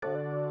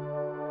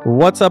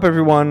What's up,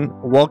 everyone?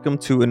 Welcome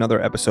to another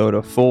episode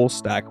of Full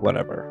Stack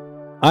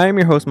Whatever. I am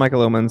your host,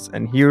 Michael Omans,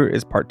 and here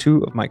is part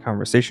 2 of my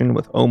conversation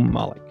with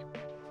Malik.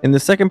 In the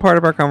second part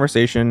of our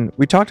conversation,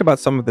 we talked about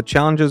some of the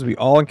challenges we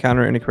all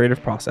encounter in a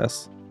creative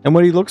process and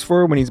what he looks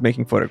for when he's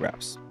making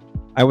photographs.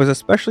 I was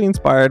especially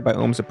inspired by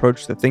Om's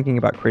approach to thinking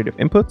about creative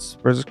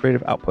inputs versus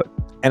creative output.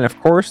 And of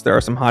course, there are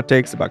some hot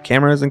takes about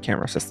cameras and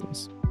camera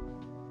systems.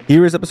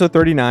 Here is episode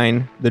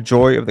 39, The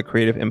Joy of the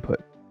Creative Input.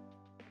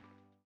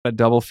 A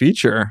double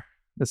feature.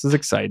 This is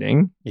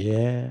exciting.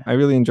 Yeah. I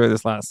really enjoyed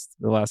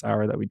the last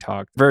hour that we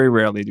talked. Very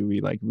rarely do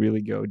we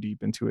really go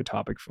deep into a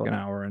topic for an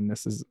hour, and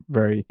this is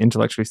very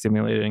intellectually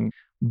stimulating.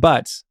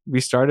 But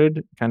we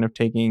started kind of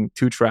taking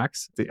 2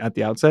 tracks at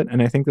the outset,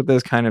 and I think that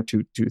there's kind of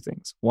two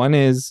things. One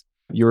is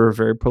you're a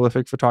very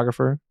prolific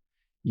photographer.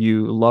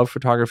 You love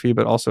photography,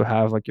 but also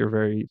have your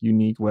very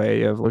unique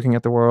way of looking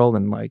at the world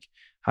and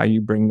how you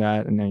bring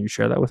that and then you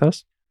share that with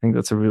us. I think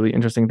that's a really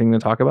interesting thing to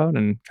talk about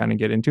and kind of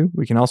get into.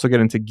 We can also get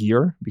into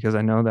gear because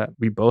I know that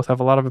we both have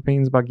a lot of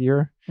opinions about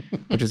gear,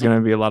 which is going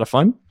to be a lot of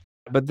fun.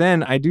 But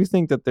then I do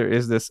think that there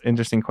is this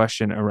interesting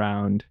question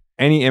around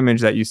any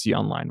image that you see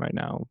online right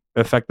now.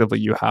 Effectively,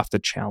 you have to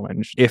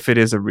challenge if it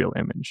is a real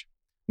image.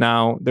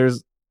 Now,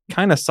 there's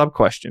kind of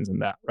sub-questions in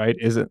that, right?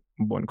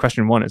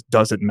 Question 1 is,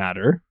 does it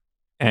matter?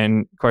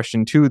 And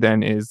question 2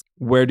 then is,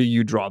 where do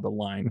you draw the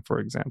line, for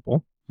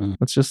example?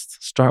 Let's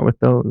just start with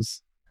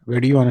those.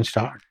 Where do you want to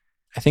start?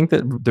 I think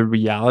that the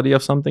reality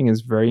of something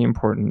is very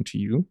important to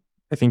you.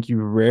 I think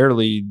you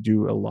rarely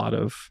do a lot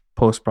of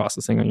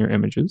post-processing on your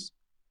images.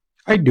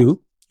 I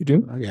do. You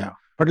do? Yeah.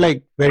 But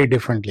very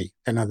differently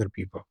than other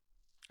people.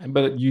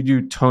 But you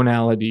do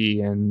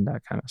tonality and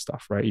that kind of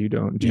stuff, right? You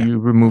don't. Do you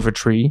remove a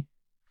tree?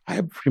 I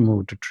have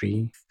removed a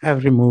tree.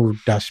 I've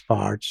removed dust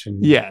spots.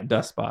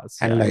 Dust spots.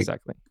 And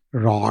exactly.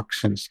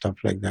 Rocks and stuff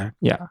like that.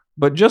 Yeah.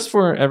 But just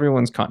for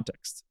everyone's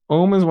context,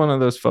 Om is one of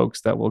those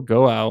folks that will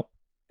go out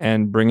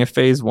and bring a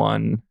phase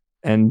 1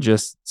 and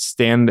just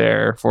stand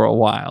there for a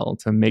while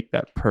to make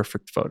that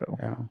perfect photo.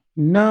 Yeah.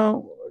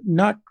 No,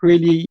 not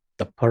really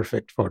the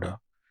perfect photo.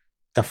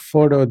 The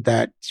photo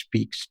that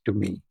speaks to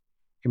me.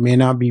 It may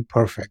not be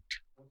perfect.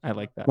 I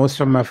like that.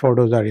 Most of my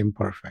photos are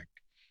imperfect,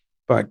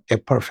 but they're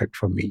perfect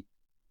for me.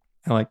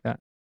 I like that.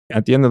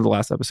 At the end of the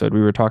last episode,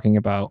 we were talking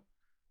about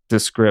the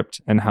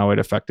script and how it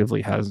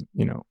effectively has,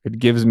 it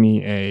gives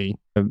me a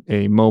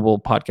mobile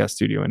podcast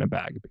studio in a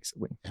bag,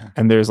 basically. Yeah.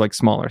 And there's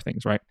smaller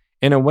things, right?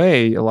 In a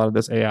way, a lot of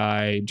this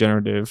AI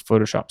generative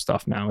Photoshop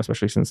stuff now,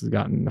 especially since it's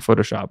gotten into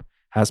Photoshop,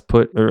 has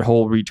put their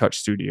whole retouch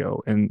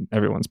studio in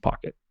everyone's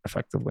pocket,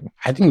 effectively.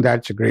 I think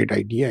that's a great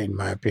idea, in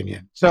my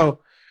opinion. So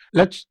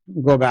let's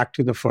go back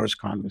to the first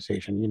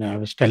conversation. I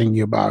was telling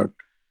you about,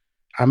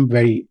 I'm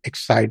very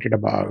excited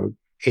about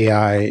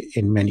AI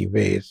in many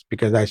ways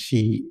because I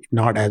see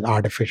not as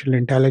artificial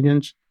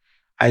intelligence,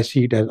 I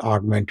see it as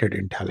augmented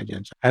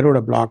intelligence. I wrote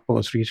a blog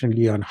post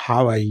recently on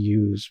how I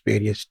use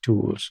various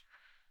tools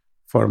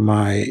for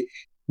my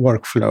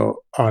workflow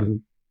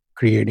on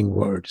creating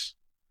words,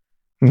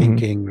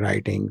 thinking,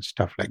 writing,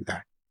 stuff like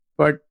that.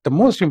 But the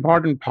most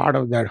important part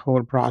of that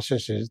whole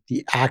process is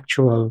the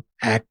actual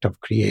act of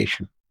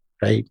creation,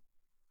 right?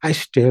 I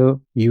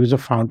still use a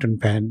fountain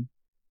pen.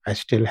 I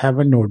still have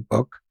a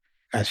notebook.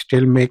 I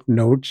still make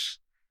notes,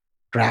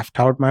 draft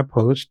out my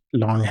post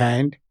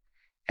longhand,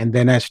 and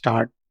then I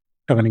start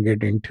turning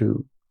it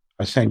into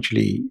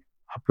essentially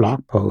a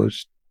blog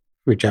post,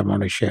 which I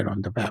want to share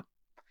on the web.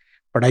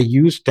 But I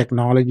use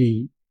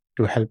technology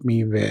to help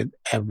me with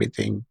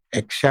everything,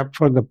 except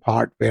for the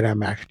part where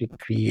I'm actually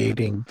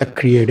creating the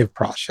creative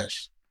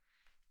process.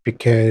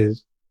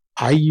 Because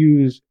I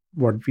use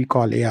what we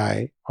call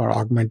AI or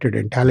augmented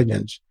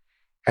intelligence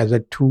as a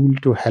tool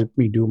to help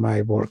me do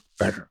my work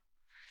better.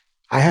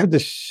 I have the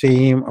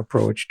same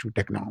approach to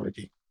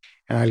technology.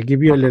 And I'll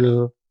give you a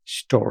little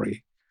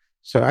story.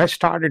 So I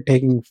started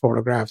taking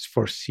photographs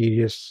for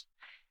serious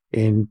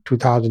in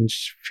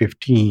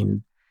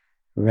 2015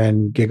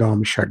 when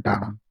Gigaom shut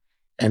down.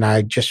 And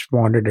I just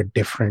wanted a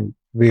different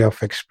way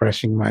of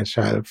expressing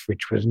myself,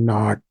 which was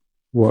not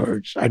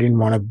words. I really didn't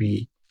want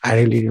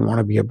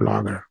to be a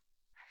blogger.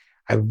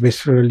 I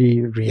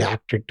viscerally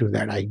reacted to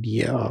that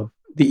idea of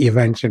the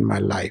events in my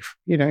life.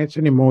 It's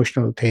an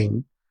emotional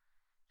thing.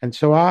 And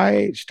so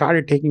I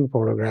started taking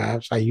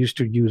photographs. I used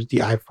to use the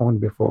iPhone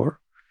before.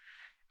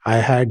 I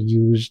had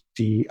used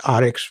the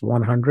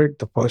RX100,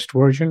 the first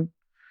version,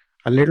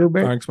 a little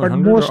bit.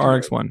 RX100 or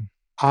RX1?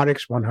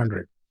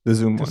 RX100. The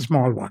zoom one. The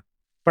small one.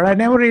 But I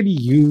never really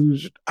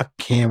used a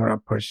camera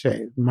per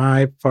se.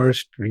 My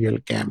first real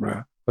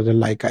camera was a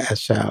Leica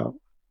SL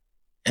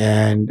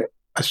and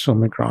a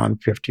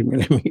Summicron 50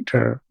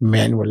 millimeter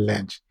manual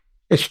lens.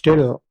 It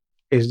still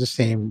is the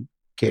same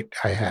kit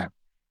I have.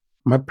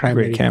 My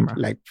primary camera,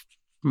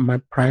 my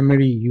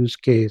primary use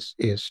case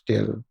is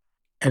still.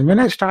 And when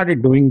I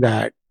started doing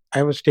that,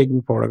 I was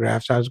taking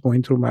photographs. I was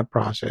going through my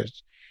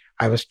process.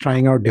 I was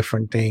trying out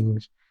different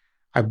things.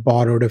 I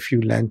borrowed a few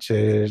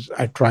lenses.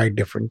 I tried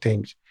different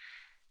things.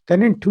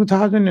 Then in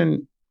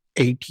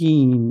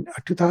 2018,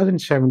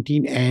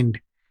 2017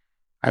 end,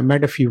 I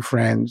met a few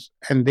friends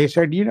and they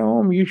said,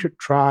 you should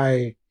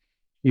try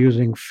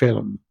using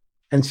film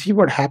and see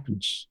what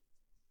happens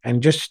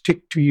and just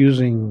stick to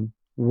using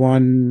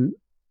one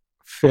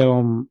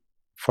film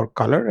for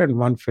color and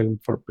one film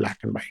for black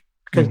and white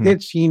because Mhm.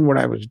 they'd seen what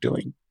I was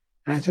doing.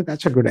 And I said,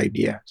 that's a good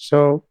idea.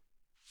 So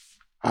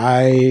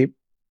I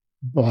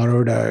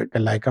borrowed a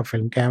Leica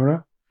film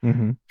camera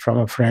Mhm. from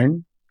a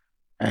friend.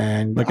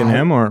 And Like an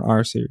M or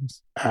R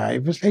series?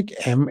 it was like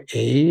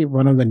MA,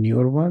 one of the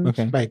newer ones.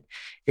 Okay. Like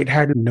it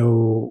had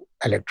no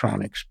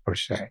electronics per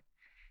se.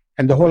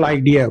 And the whole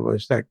idea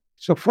was that,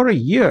 so for a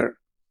year,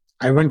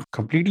 I went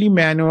completely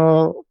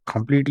manual,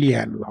 completely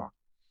analog.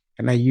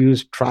 And I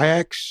used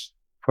Tri-X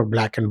for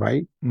black and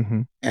white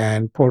Mhm.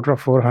 and Portra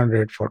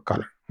 400 for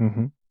color.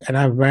 Mhm. And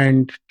I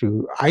went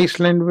to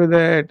Iceland with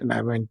it, and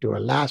I went to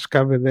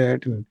Alaska with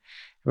it, and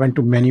I went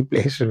to many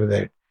places with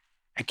it.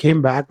 I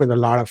came back with a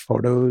lot of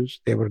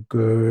photos. They were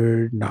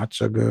good, not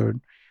so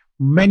good.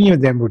 Many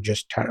of them were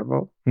just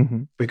terrible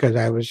Mhm. because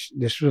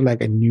this was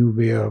like a new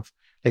way of,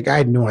 like, I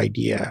had no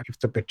idea if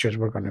the pictures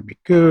were going to be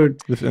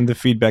good. And the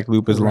feedback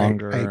loop is Right.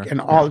 longer.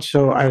 And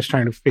also I was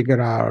trying to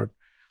figure out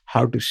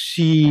how to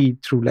see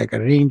through like a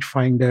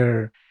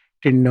rangefinder.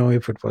 Didn't know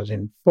if it was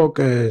in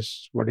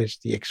focus, what is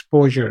the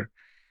exposure.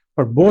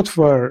 But both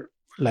were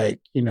like,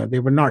 they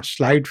were not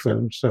slide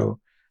films, so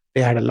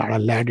they had a lot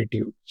of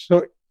latitude.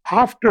 So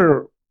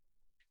after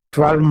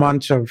 12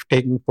 months of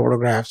taking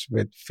photographs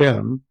with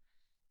film,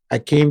 I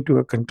came to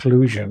a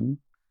conclusion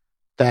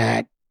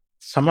that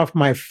some of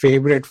my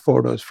favorite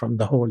photos from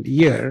the whole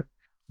year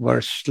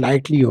were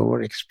slightly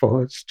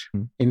overexposed.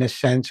 In a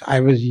sense, I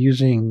was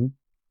using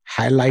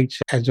highlights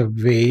as a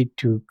way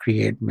to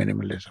create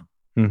minimalism,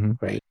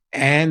 Mhm. right?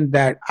 And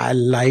that I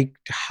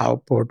liked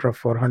how Portra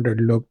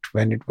 400 looked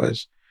when it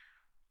was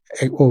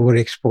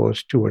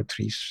overexposed 2 or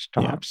 3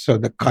 stops. So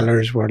the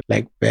colors were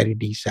like very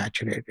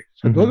desaturated.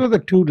 So those are the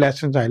two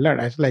lessons I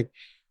learned. I was like,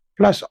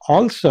 plus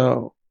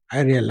also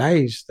I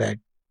realized that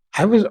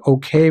I was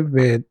okay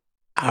with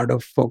out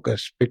of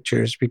focus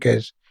pictures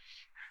because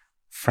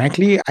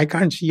frankly, I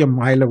can't see a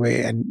mile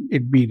away and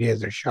it'd be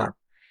razor sharp.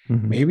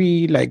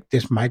 Maybe like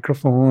this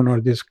microphone or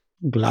this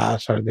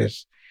glass or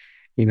this,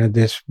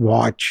 this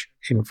watch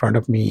in front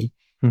of me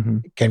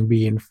can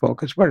be in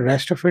focus, but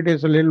rest of it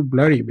is a little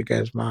blurry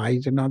because my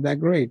eyes are not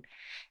that great.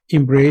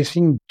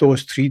 Embracing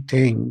those 3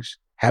 things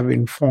have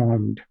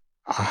informed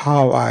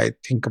how I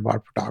think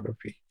about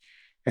photography.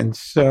 And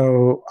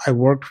so I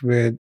worked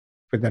with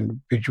a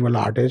visual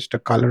artist, a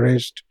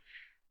colorist,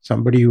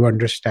 somebody who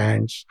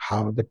understands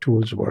how the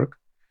tools work.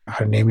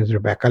 Her name is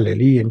Rebecca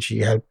Lilly, and she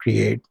helped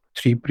create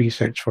 3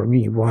 presets for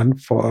me, one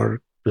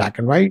for black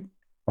and white,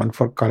 one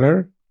for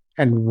color,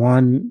 and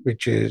one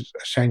which is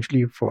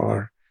essentially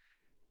for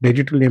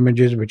digital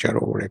images which are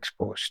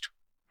overexposed,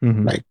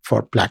 like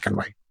for black and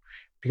white,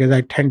 because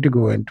I tend to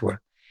go into it.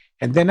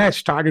 And then I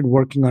started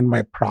working on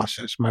my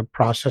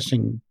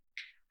processing.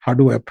 How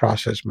do I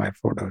process my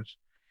photos?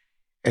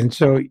 And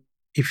so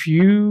if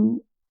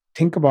you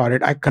think about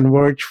it, I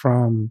converge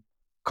from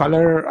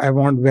color. I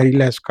want very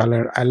less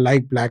color. I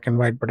like black and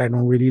white, but I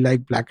don't really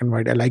like black and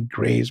white. I like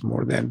grays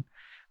more than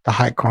the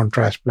high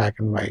contrast black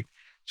and white.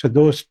 So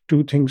those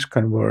 2 things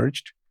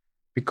converged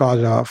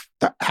because of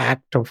the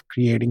act of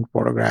creating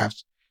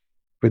photographs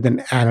with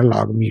an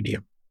analog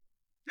medium.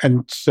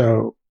 And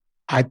so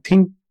I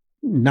think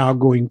now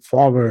going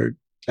forward,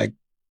 like,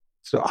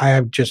 so I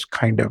have just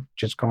kind of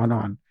just gone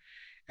on.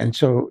 And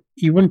so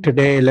even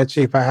today, let's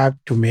say if I have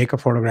to make a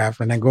photograph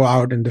and I go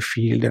out in the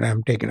field and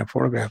I'm taking a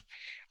photograph,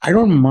 I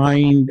don't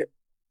mind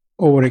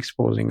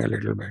overexposing a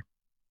little bit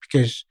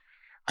because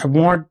I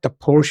want the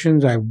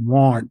portions I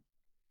want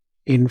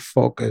in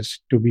focus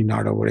to be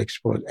not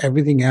overexposed.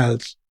 Everything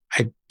else,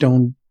 I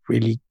don't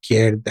really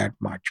care that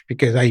much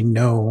because I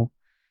know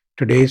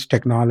today's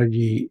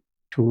technology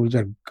tools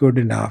are good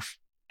enough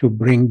to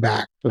bring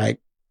back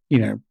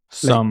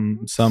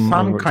some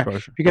kind,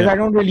 overexposure. because I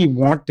don't really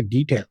want the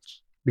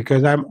details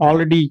because I'm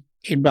already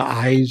in the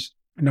eyes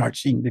not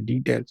seeing the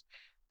details.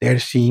 They're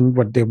seeing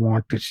what they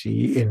want to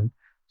see in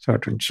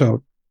certain.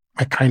 So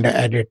I kind of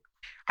edit.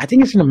 I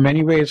think it's in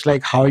many ways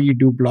like how you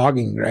do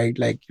blogging, right?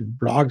 Like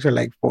blogs are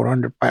like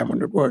 400,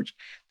 500 words.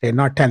 They're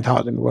not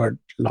 10,000 word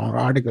long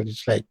articles.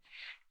 It's like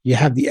you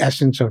have the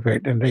essence of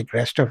it and like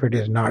rest of it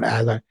is not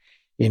as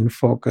in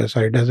focus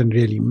or it doesn't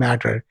really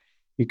matter.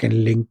 You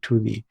can link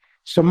to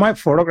so my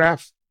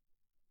photograph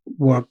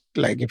work,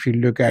 like if you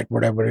look at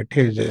whatever it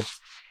is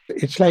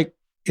it's like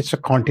it's a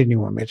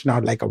continuum. It's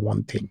not like a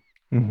one thing.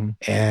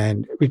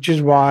 And which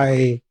is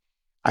why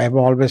I've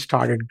always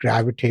started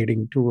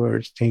gravitating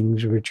towards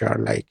things which are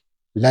like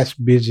less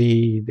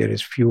busy. There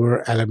is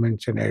fewer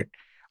elements in it.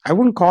 I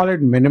wouldn't call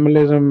it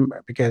minimalism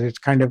because it's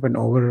kind of an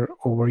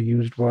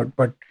overused word.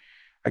 But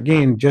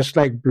again, just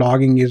like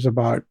blogging is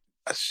about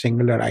a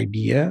singular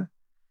idea,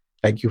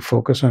 like you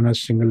focus on a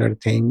singular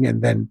thing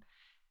and then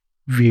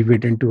weave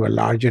it into a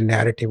larger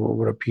narrative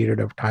over a period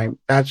of time.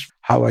 That's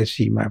how I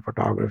see my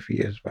photography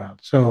as well.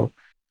 So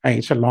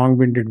it's a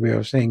long-winded way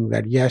of saying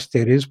that, yes,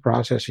 there is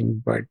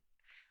processing, but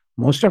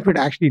Most of it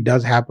actually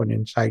does happen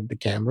inside the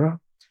camera.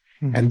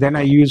 Mhm. And then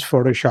I use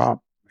Photoshop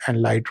and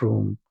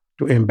Lightroom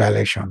to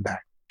embellish on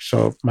that.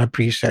 So my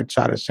presets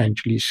are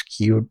essentially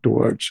skewed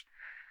towards,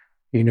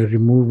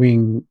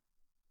 removing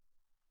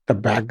the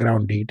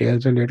background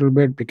details a little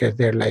bit because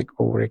they're like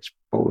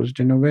overexposed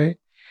in a way.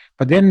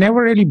 But they're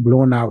never really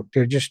blown out.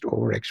 They're just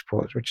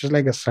overexposed, which is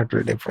like a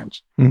subtle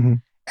difference.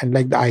 Mhm. And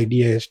like the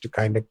idea is to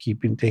kind of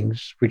keeping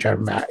things which are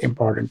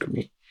important to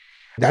me.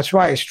 That's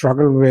why I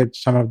struggle with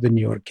some of the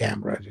newer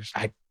cameras.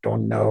 I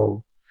don't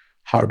know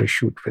how to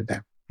shoot with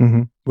them.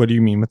 Mhm. What do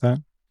you mean with that?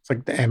 It's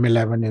like the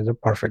M11 is a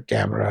perfect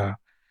camera.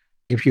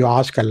 If you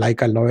ask a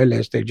Leica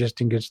loyalist, they just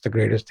think it's the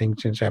greatest thing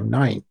since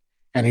M9.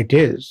 And it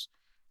is,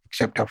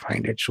 except I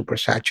find it super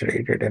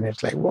saturated and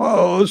it's like,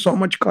 whoa, so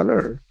much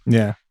color,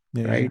 Yeah.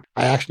 right?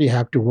 I actually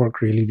have to work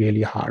really,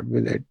 really hard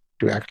with it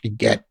to actually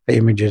get the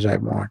images I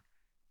want.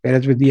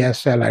 Whereas with the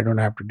SL, I don't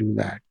have to do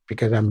that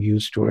because I'm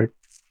used to it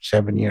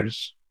 7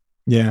 years.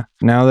 Yeah.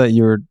 Now that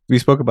we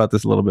spoke about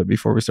this a little bit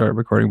before we started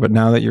recording, but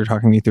now that you're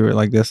talking me through it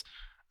like this,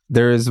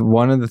 there is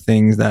one of the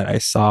things that I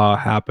saw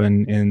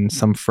happen in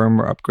some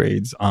firmware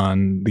upgrades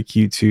on the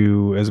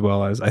Q2 as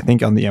well as I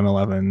think on the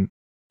M11,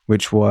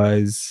 which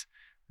was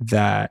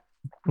that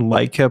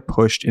Leica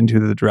pushed into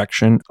the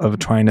direction of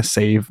trying to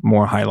save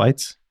more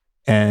highlights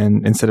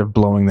and instead of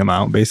blowing them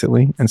out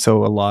basically. And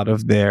so a lot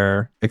of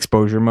their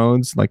exposure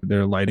modes, like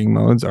their lighting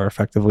modes, are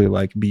effectively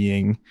like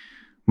being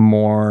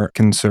more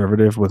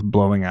conservative with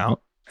blowing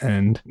out.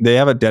 And they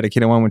have a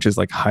dedicated one, which is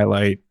like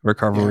highlight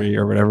recovery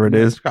or whatever it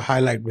is. It's a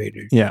highlight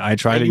weighted. Yeah, I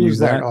try to use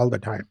that all the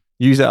time.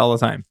 Use it all the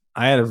time.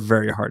 I had a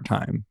very hard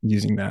time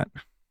using that.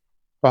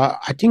 But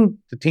I think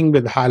the thing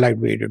with the highlight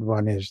weighted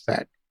one is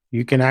that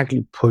you can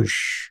actually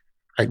push,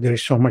 like there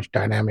is so much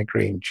dynamic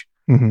range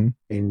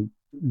in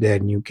their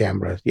new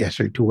cameras. The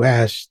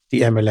SL2S,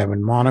 the M11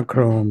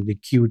 monochrome, the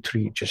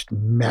Q3, just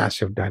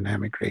massive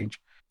dynamic range.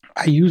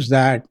 I use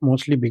that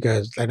mostly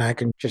because then I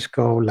can just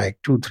go like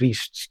 2-3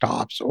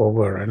 stops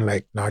over and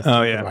like not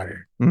think about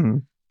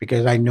it.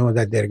 Because I know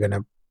that they're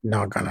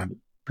not gonna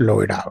blow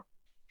it out.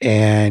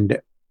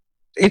 And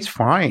it's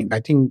fine.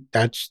 I think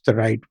that's the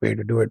right way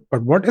to do it.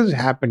 But what has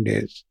happened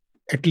is,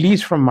 at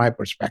least from my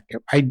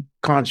perspective, I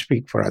can't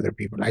speak for other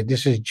people.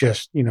 This is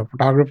just,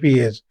 photography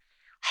is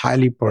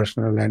highly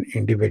personal and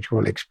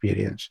individual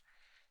experience.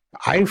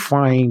 I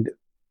find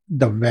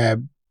the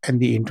web and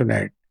the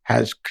internet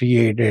has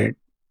created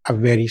a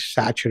very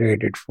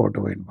saturated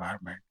photo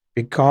environment.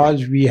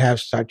 Because we have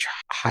such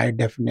high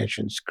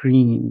definition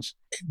screens,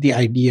 the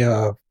idea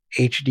of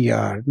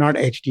HDR, not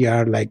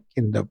HDR like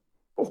in the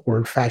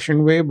old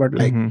fashioned way, but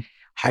like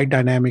high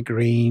dynamic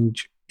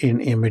range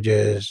in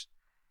images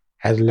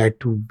has led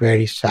to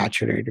very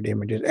saturated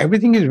images.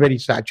 Everything is very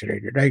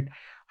saturated, right?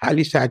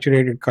 Highly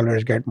saturated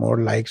colors get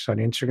more likes on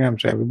Instagram.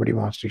 So everybody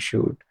wants to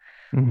shoot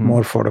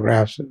more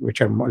photographs, which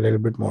are a little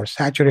bit more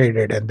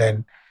saturated.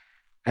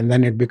 And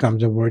then it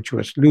becomes a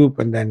virtuous loop.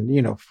 And then,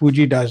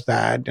 Fuji does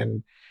that.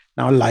 And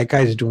now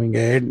Leica is doing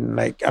it.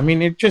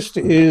 And it just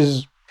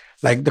is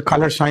like the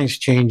color science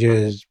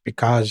changes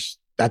because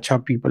that's how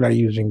people are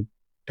using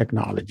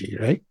technology,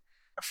 right?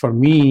 For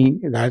me,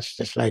 that's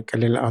just like a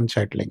little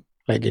unsettling.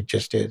 Like it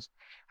just is.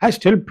 I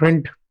still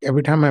print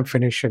every time I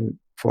finish a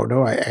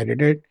photo, I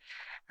edit it.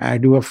 I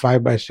do a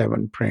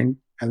 5x7 print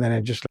and then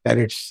I just let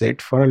it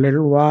sit for a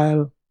little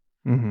while.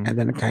 And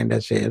then kind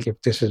of say if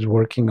this is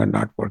working or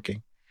not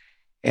working.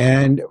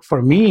 And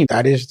for me,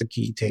 that is the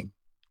key thing.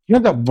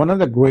 One of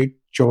the great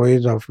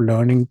joys of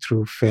learning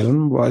through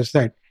film was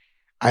that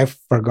I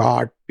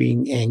forgot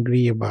being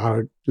angry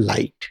about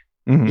light.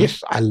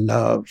 Yes, I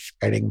love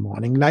getting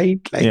morning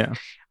light. I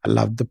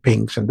love the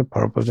pinks and the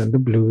purples and the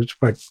blues.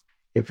 But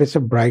if it's a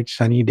bright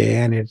sunny day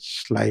and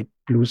it's like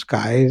blue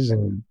skies,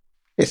 and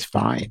it's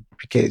fine.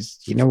 Because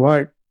you know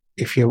what?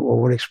 If you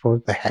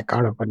overexpose the heck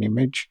out of an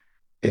image,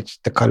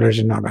 the colors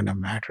are not going to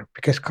matter.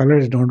 Because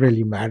colors don't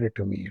really matter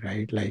to me,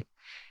 right?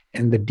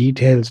 And the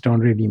details don't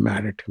really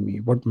matter to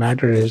me. What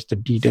matters is the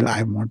detail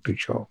I want to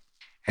show.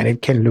 And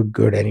it can look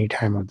good any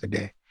time of the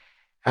day.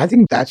 I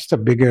think that's the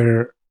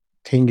bigger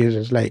thing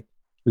is like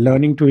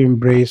learning to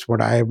embrace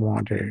what I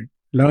wanted.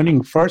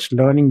 Learning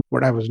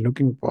what I was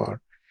looking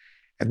for.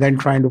 And then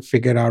trying to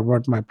figure out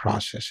what my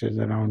process is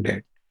around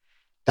it.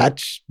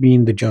 That's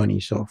been the journey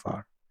so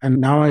far. And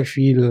now I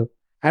feel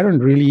I don't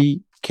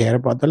really care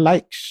about the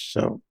likes.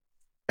 So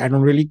I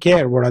don't really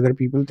care what other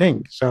people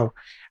think. So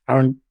I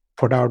don't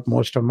put out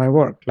most of my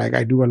work. Like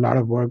I do a lot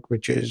of work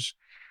which is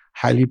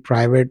highly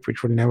private,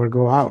 which will never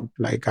go out.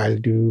 Like I'll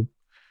do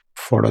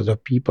photos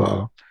of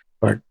people,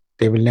 but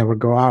they will never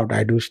go out.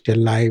 I do still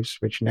lives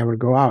which never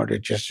go out.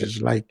 It just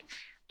is like,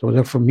 those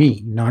are for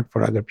me, not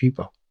for other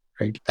people,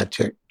 right? That's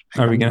it.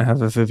 Are we going to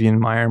have a Vivian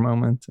Meyer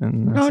moment?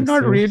 No,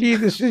 not really.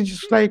 This is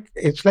just like,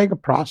 it's like a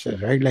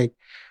process, right? Like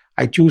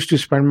I choose to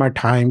spend my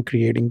time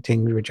creating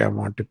things which I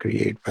want to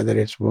create, whether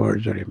it's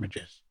words or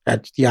images. I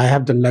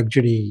have the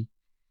luxury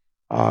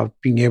of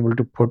being able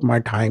to put my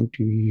time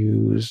to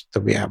use the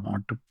way I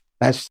want to.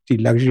 That's the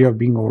luxury of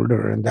being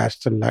older, and that's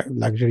the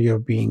luxury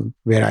of being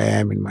where I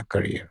am in my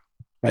career,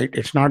 right?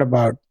 It's not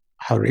about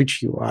how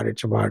rich you are.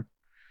 It's about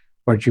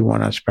what you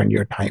want to spend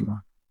your time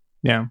on.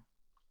 Yeah.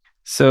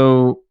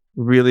 So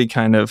really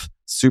kind of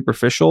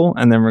superficial,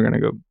 and then we're going to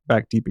go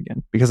back deep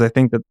again, because I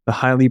think that the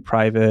highly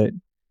private,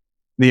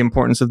 the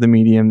importance of the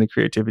medium, the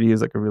creativity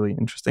is like a really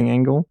interesting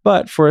angle.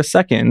 But for a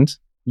second,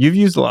 you've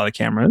used a lot of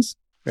cameras.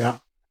 Yeah.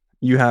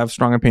 You have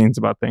strong opinions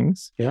about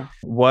things. Yeah.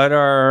 What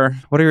are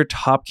your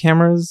top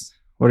cameras?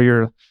 What are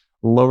your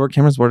lower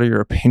cameras? What are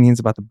your opinions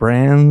about the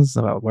brands,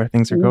 about where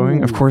things are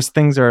going? Of course,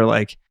 things are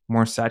like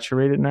more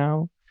saturated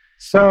now.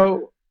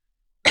 So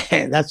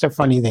that's a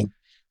funny thing.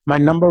 My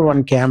number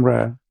one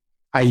camera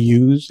I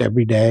use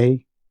every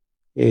day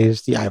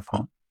is the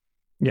iPhone.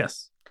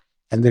 Yes.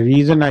 And the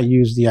reason I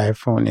use the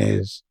iPhone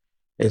is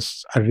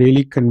it's a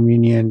really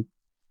convenient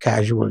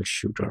casual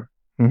shooter.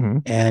 Mm-hmm.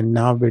 And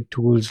now with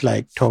tools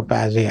like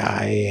Topaz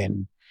AI,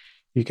 and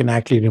you can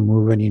actually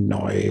remove any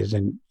noise,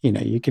 and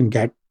you can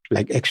get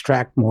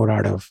extract more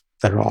out of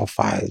the raw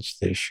files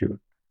they shoot.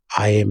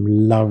 I am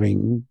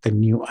loving the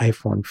new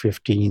iPhone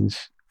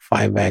 15's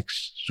 5x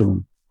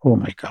zoom. Oh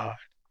my God.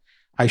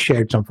 I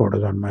shared some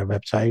photos on my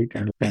website,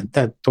 and man,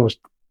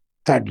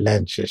 that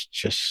lens is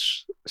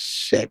just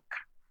sick.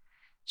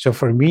 So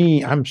for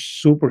me, I'm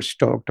super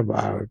stoked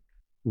about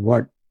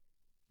what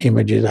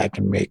images I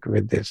can make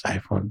with this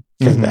iPhone,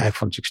 because the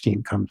iPhone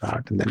 16 comes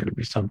out and then it'll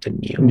be something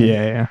new.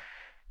 Yeah.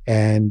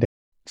 And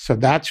so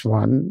that's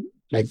one,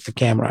 like the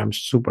camera I'm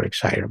super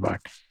excited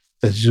about.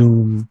 The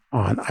zoom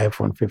on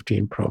iPhone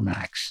 15 Pro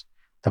Max,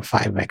 the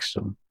 5x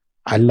zoom.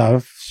 I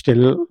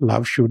still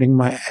love shooting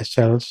my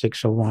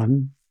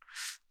SL601,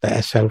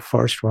 the SL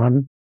first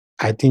one.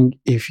 I think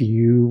if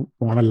you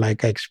want a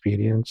Leica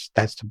experience,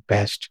 that's the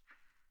best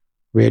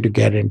way to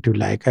get into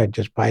Leica.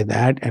 Just buy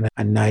that and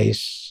a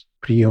nice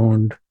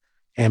pre-owned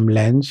M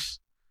lens,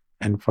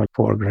 and for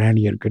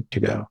 $4,000 you're good to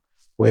go.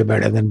 Way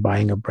better than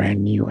buying a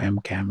brand new M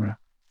camera.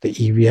 The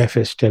EVF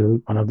is still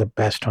one of the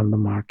best on the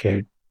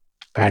market.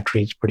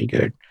 Battery's pretty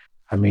good.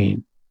 I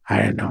mean,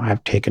 I don't know,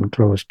 I've taken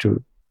close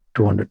to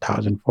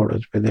 200,000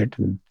 photos with it,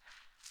 and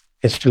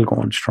it's still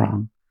going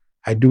strong.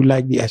 I do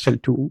like the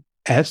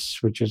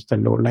SL2S, which is the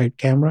low light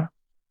camera.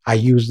 I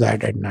use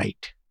that at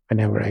night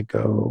whenever I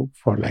go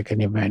for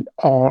an event,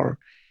 or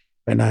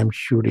when I'm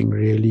shooting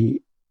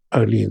really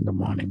early in the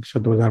morning. So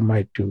those are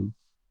my two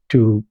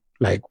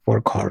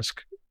workhorse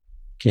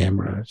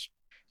cameras.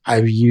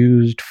 I've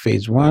used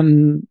Phase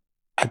 1.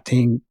 I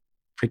think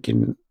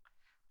freaking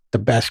the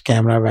best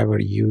camera I've ever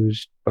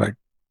used, but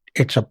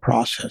it's a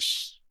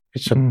process.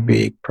 It's a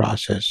big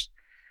process.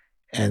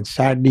 And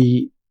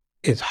sadly,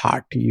 it's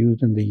hard to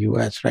use in the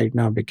US right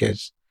now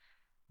because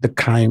the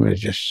crime is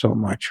just so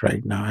much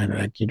right now.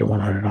 And you don't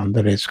want to run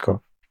the risk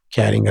of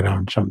carrying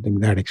around something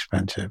that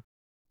expensive.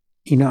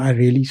 I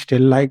really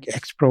still like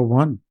X Pro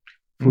 1.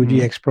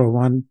 Fuji X Pro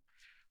 1,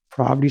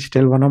 probably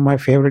still one of my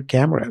favorite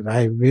cameras.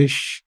 I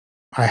wish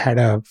I had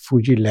a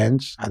Fuji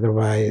lens.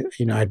 Otherwise,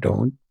 I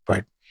don't.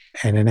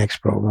 And an X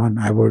Pro 1,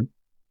 I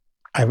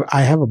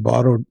have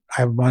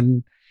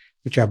one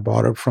which I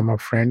borrowed from a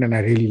friend, and I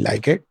really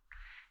like it.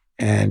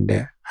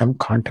 And I'm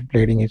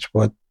contemplating it's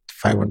worth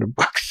 $500.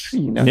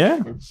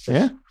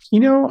 Yeah.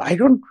 I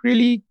don't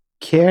really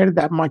care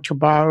that much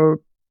about.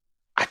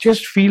 I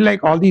just feel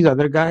like all these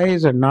other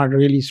guys are not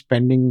really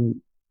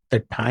spending the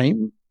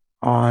time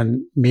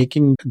on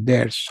making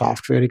their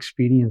software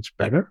experience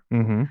better.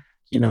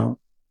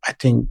 I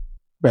think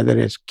whether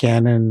it's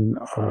Canon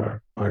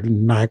or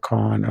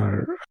Nikon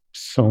or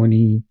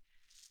Sony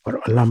or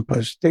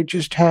Olympus, they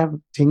just have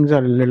things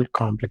are a little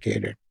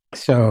complicated.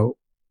 So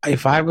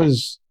if I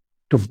was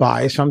to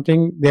buy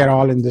something, they're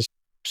all in this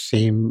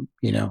same,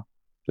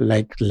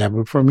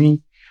 level for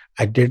me.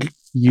 I did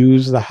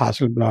use the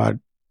Hasselblad's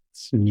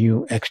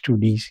new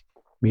X2D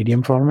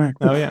medium format.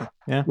 Oh, yeah.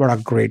 What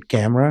a great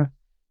camera.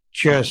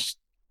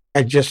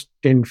 I just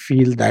didn't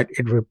feel that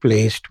it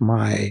replaced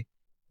my,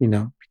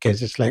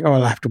 because it's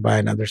I'll have to buy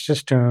another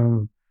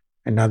system,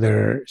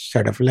 another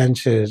set of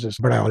lenses,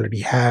 but I already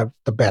have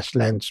the best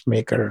lens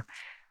maker,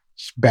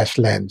 best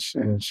lens.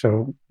 And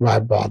so why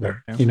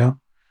bother,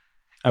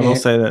 I will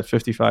say that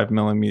 55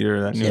 millimeter,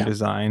 that new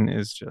design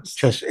is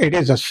just it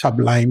is a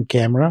sublime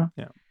camera.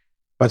 Yeah.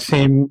 But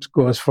same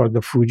goes for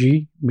the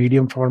Fuji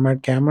medium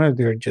format camera.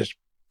 They're just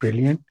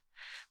brilliant.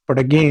 But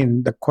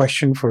again, the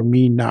question for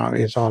me now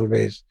is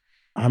always,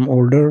 I'm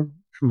older.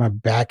 My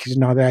back is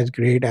not as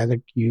great as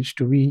it used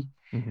to be.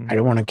 I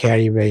don't want to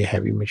carry very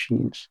heavy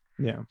machines.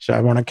 Yeah. So I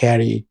want to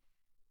carry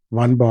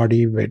one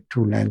body with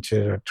 2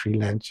 lenses or 3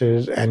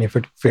 lenses. And if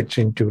it fits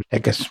into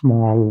a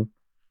small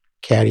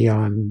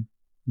carry-on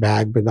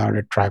bag without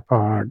a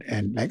tripod,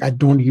 and I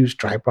don't use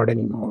tripod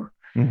anymore.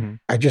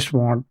 I just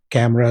want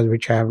cameras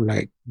which have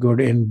good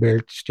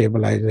inbuilt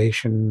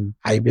stabilization,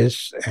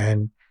 IBIS,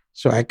 and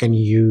so I can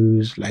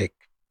use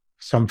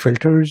some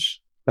filters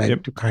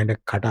to kind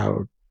of cut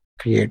out,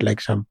 create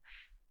some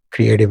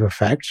creative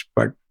effects.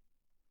 But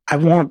I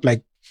want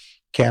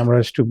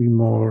cameras to be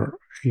more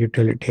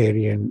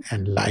utilitarian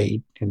and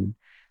light,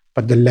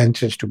 but the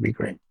lenses to be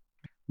great.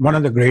 One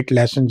of the great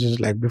lessons is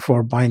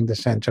before buying the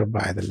sensor,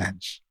 buy the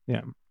lens.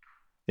 Yeah.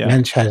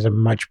 Lens has a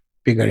much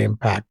bigger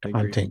impact I on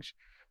agree. things.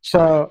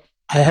 So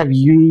I have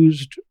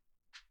used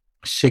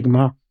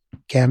Sigma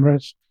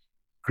cameras,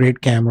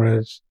 great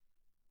cameras,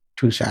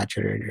 too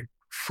saturated.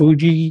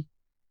 Fuji,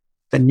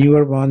 the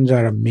newer ones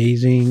are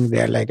amazing.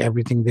 They're like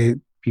everything they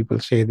people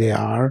say they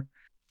are.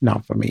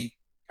 Not for me.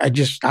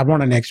 I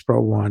want an X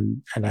Pro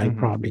one, and I'll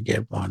probably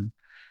get one,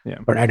 Yeah.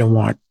 but I don't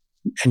want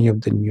any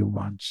of the new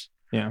ones.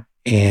 Yeah.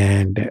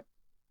 And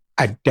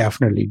I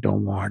definitely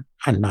don't want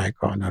a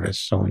Nikon or a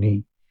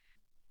Sony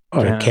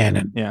or a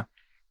Canon. Yeah.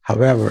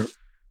 However,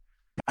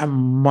 I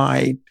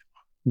might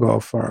go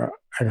for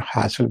a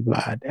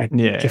Hasselblad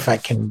if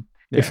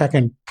I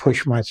can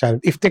push myself.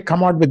 If they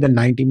come out with the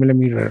 90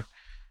 millimeter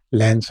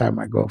lens, I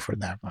might go for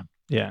that one.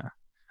 Yeah.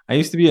 I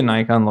used to be a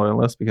Nikon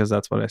loyalist because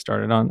that's what I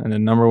started on. And the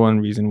number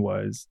one reason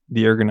was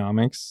the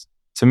ergonomics,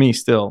 to me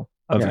still,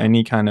 of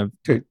any kind of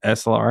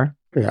SLR.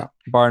 Yeah.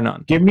 Bar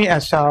none. Give me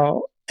SL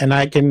and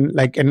I can,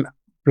 like, in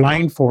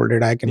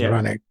blindfolded, I can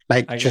run it.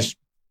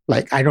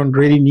 I don't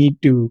really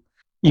need to,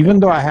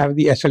 even though I have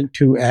the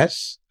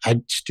SL2S,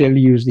 I still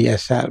use the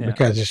SL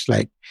because it's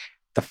like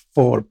the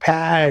 4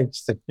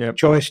 pads, the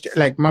joystick,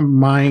 like my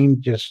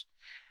mind just,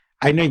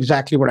 I know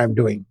exactly what I'm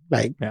doing,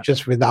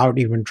 just without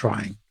even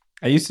trying.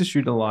 I used to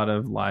shoot a lot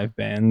of live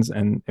bands,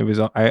 and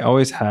I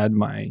always had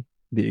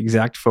the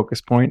exact focus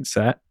point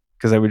set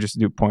because I would just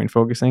do point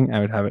focusing.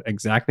 I would have it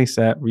exactly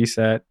set,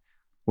 reset,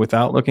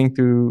 without looking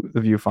through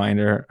the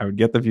viewfinder. I would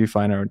get the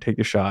viewfinder, I would take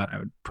the shot, I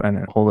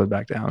would hold it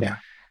back down. Yeah.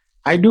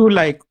 I do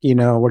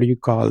what do you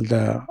call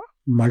the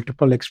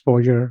multiple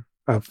exposure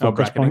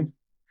focus point?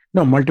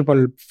 No,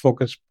 multiple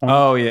focus points.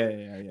 Oh, yeah.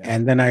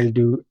 And then I'll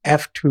do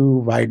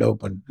F2 wide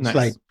open. It's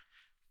like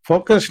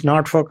focus,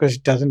 not focus,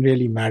 doesn't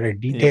really matter.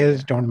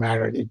 Details don't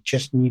matter. It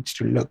just needs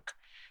to look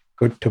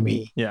good to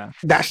me. Yeah.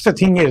 That's the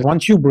thing is,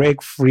 once you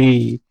break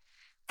free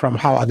from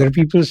how other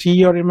people see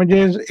your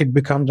images, it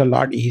becomes a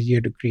lot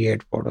easier to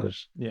create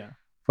photos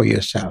for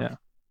yourself. Yeah.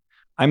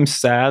 I'm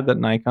sad that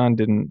Nikon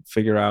didn't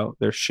figure out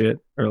their shit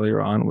earlier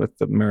on with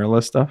the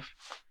mirrorless stuff,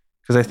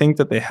 because I think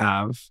that they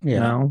have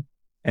now.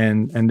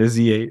 And the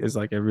Z8 is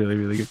like a really,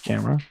 really good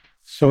camera.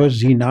 So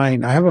is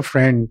Z9. I have a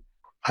friend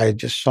I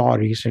just saw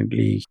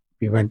recently.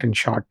 We went and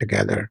shot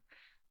together.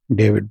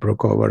 David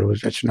Brookover,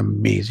 who's such an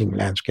amazing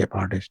landscape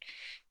artist.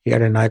 He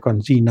had a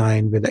Nikon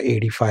Z9 with a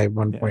 85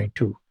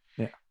 1.2.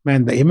 Yeah.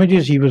 Man, the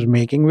images he was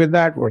making with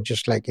that were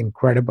just like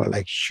incredible,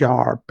 like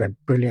sharp and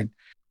brilliant.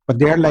 But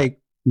they're like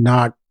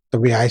not the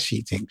way I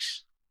see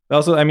things.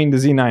 Also, I mean, the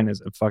Z9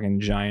 is a fucking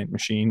giant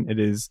machine. It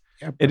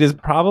is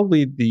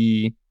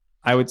probably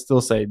I would still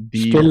say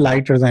still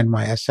lighter than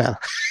my SL.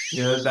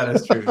 Yeah, that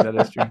is true.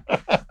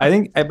 I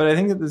think that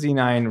the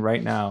Z9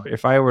 right now,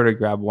 if I were to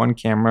grab one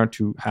camera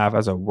to have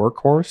as a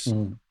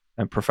workhorse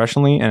and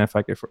professionally, and if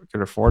I could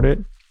afford it,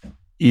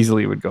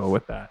 easily would go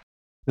with that.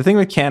 The thing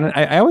with Canon,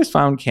 I always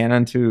found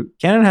Canon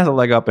has a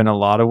leg up in a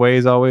lot of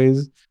ways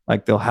always.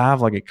 Like they'll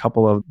have like a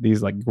couple of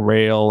these like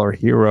Grail or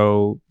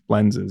Hero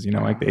lenses,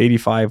 like the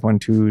 85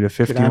 1.2 to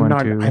 50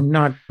 1.2. I'm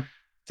not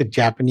the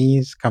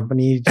Japanese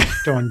companies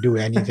just don't do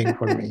anything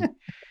for me.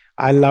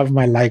 I love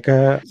my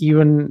Leica.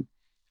 Even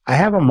I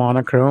have a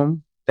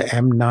monochrome, the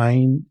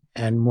M9,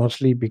 and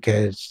mostly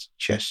because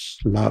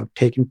just love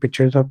taking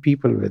pictures of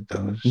people with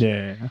those.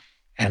 Yeah.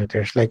 And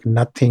there's like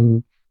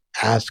nothing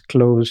as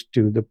close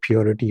to the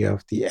purity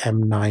of the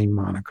M9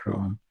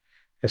 monochrome.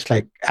 It's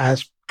like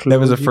as close. That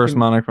was the first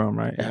monochrome,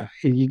 right? Yeah.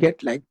 You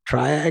get like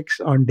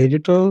Tri-X on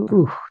digital.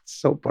 Ooh, it's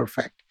so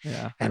perfect.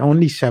 Yeah. And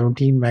only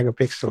 17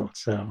 megapixels.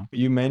 So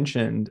you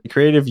mentioned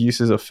creative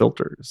uses of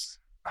filters.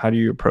 How do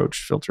you approach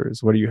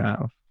filters? What do you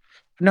have?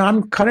 No,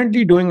 I'm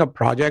currently doing a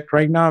project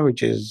right now,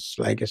 which is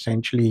like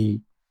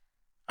essentially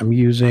I'm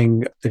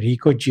using the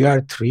Ricoh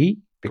GR3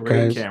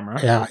 because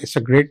it's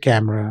a great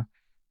camera.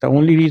 The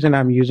only reason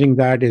I'm using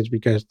that is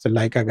because the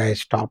Leica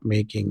guys stopped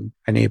making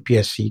an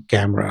APS-C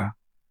camera,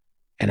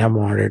 and I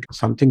wanted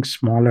something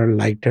smaller,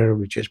 lighter,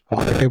 which is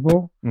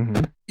pocketable.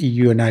 Mm-hmm.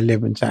 You and I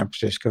live in San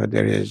Francisco.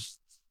 There is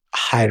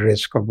high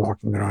risk of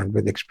walking around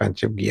with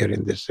expensive gear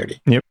in this city.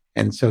 Yep.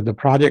 And so the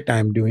project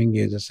I'm doing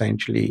is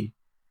essentially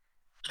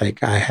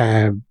like I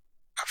have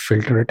a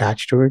filter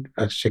attached to it,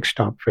 a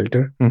 6-stop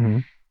filter. Mm-hmm.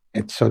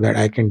 It's so that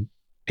I can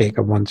take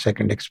a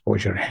 1-second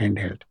exposure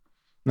handheld.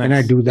 Nice. And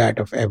I do that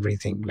of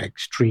everything like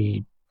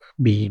street,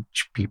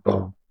 beach,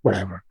 people,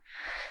 whatever.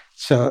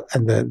 So,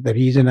 and the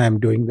reason I'm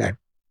doing that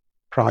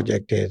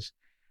project is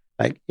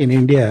like in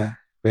India,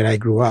 where I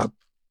grew up,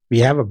 we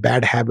have a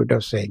bad habit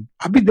of saying,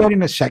 I'll be there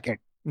in a second.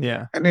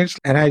 Yeah. And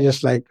I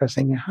just like was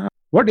saying,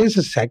 what is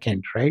a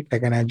second, right?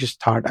 Like, and I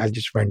just thought I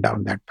just went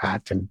down that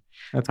path, and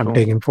I'm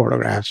taking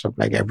photographs of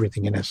like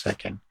everything in a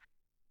second.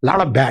 A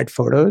lot of bad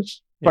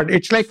photos, but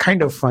it's like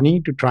kind of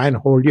funny to try and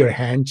hold your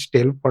hand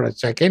still for a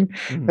second.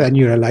 Mm-hmm. Then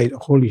you realize,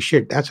 holy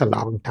shit, that's a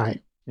long time.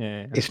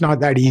 Yeah. It's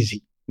not that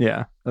easy.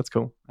 Yeah, that's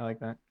cool. I like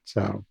that.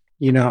 So,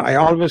 I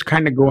always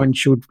kind of go and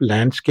shoot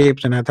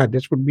landscapes, and I thought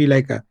this would be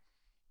like a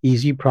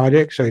easy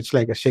project. So it's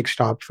like a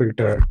 6-stop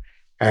filter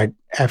at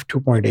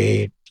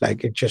f2.8.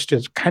 Like it just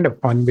is kind of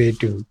fun way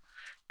to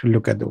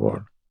look at the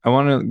world. I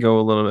want to go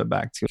a little bit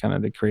back to kind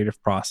of the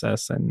creative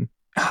process and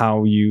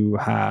how you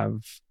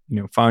have,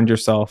 found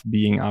yourself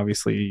being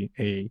obviously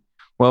a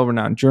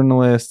well-renowned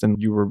journalist,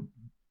 and you were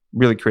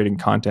really creating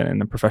content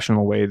in a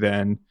professional way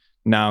then,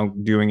 now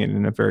doing it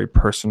in a very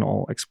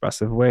personal,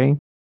 expressive way.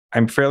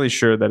 I'm fairly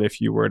sure that if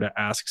you were to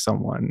ask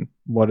someone,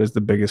 what is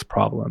the biggest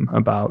problem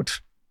about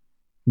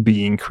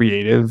being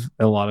creative?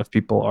 A lot of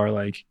people are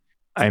like,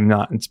 I'm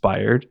not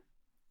inspired.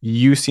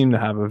 You seem to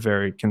have a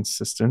very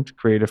consistent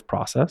creative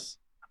process.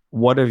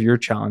 What have your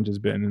challenges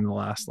been in the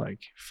last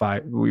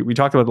we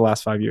talked about the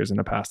last 5 years in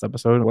a past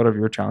episode. What have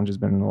your challenges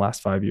been in the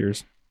last 5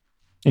 years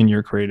in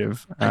your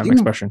creative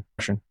expression?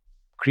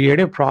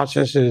 Creative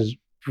process is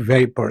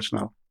very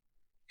personal.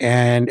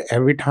 And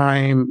every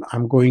time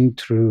I'm going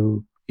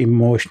through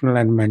emotional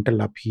and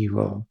mental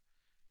upheaval,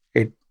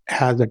 it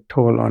has a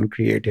toll on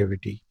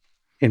creativity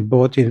in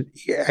both in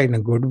a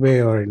good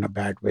way or in a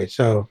bad way.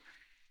 So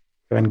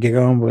when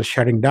Gigaom was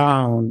shutting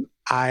down,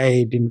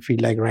 I didn't feel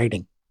like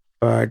writing,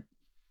 but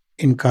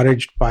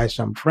encouraged by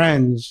some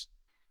friends,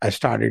 I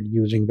started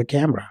using the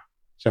camera.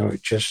 So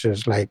it just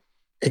is like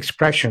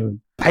expression.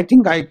 I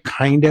think I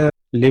kind of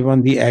live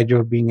on the edge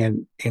of being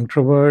an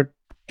introvert.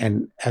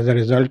 And as a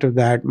result of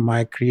that,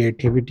 my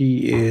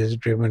creativity is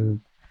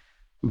driven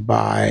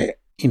by,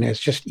 it's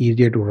just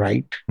easier to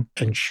write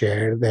and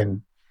share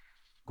than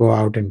go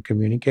out and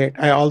communicate.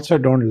 I also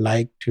don't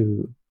like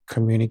to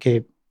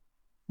communicate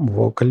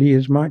vocally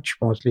as much,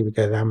 mostly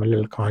because I'm a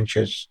little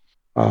conscious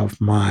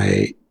of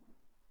my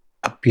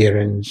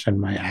appearance and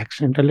my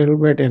accent a little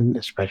bit, and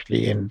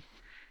especially in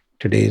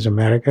today's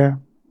America,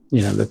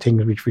 the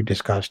things which we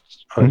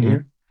discussed earlier.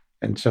 Mm-hmm.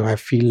 And so I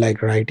feel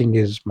like writing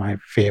is my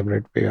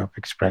favorite way of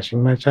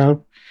expressing myself.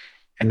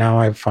 And now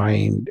I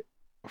find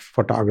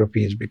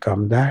photography has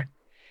become that.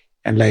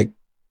 And like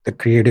the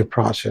creative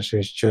process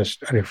is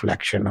just a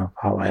reflection of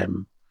how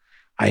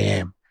I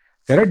am.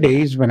 There are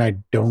days when I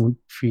don't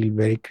feel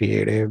very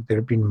creative. There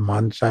have been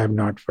months I have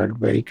not felt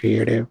very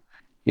creative,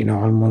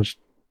 almost.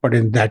 But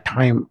in that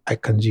time, I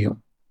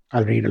consume.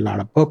 I'll read a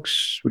lot of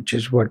books, which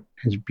is what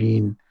has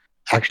been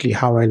actually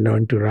how I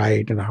learned to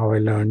write and how I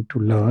learned to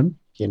learn,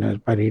 is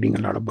by reading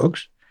a lot of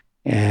books.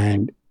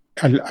 And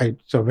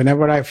so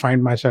whenever I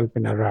find myself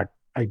in a rut,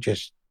 I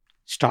just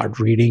start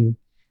reading.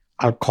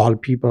 I'll call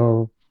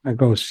people, I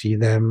go see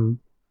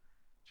them,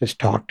 just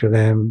talk to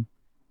them.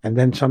 And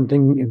then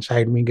something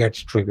inside me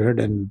gets triggered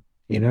and,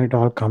 it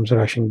all comes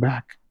rushing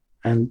back.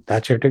 And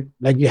that's it.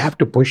 Like you have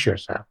to push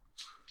yourself.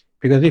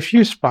 Because if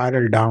you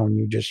spiral down,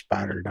 you just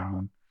spiral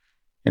down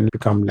and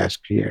become less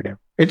creative.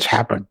 It's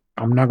happened.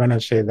 I'm not going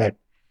to say that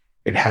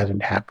it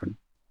hasn't happened.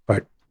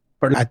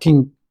 But I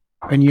think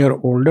when you're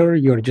older,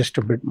 you're just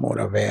a bit more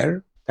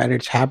aware that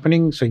it's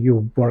happening. So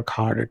you work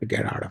harder to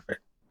get out of it.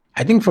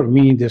 I think for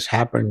me, this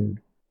happened,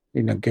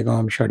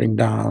 Gigaom shutting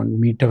down,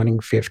 me turning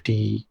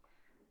 50,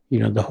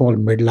 the whole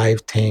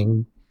midlife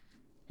thing.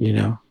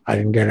 I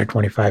didn't get a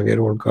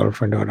 25-year-old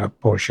girlfriend or a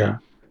Porsche,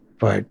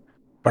 but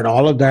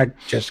all of that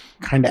just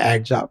kind of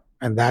adds up.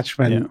 And that's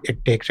when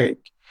it takes it.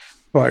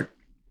 But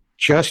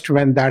just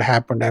when that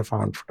happened, I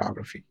found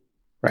photography,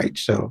 right?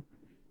 So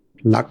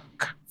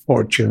luck,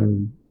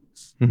 fortune,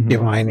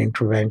 divine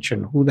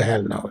intervention, who the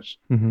hell knows?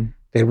 Mm-hmm.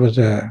 There was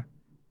a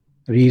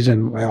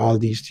reason why all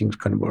these things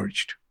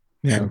converged.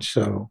 Yeah. And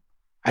so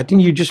I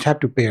think you just have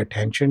to pay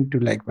attention to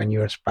like when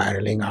you're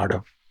spiraling out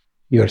of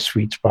your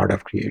sweet spot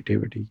of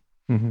creativity.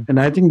 Mm-hmm. And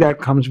I think that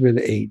comes with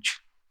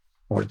age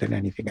more than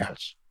anything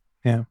else.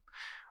 Yeah.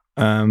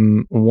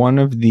 I'll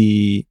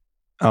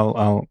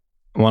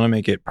want to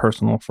make it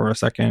personal for a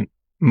second,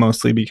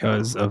 mostly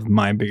because of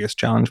my biggest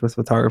challenge with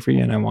photography.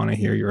 And I want to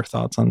hear your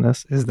thoughts on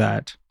this, is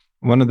that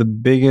one of the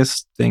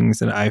biggest things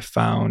that I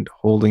found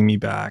holding me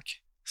back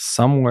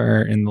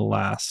somewhere in the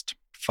last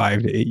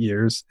 5 to 8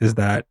 years is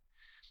that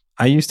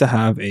I used to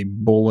have a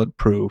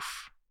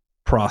bulletproof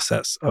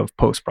process of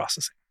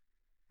post-processing.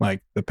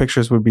 Like the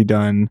pictures would be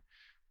done,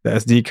 the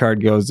SD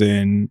card goes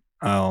in,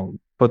 I'll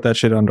put that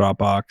shit on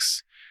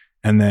Dropbox,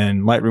 and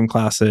then Lightroom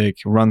Classic,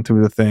 run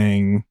through the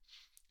thing.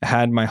 I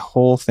had my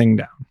whole thing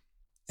down.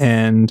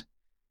 And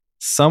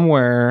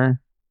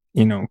somewhere,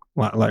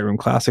 Lightroom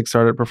Classic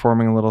started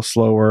performing a little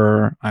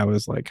slower. I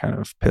was like kind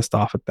of pissed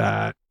off at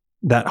that.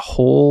 That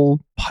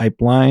whole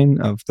pipeline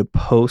of the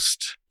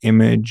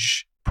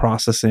post-image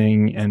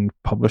processing and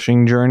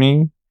publishing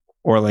journey,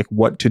 or like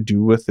what to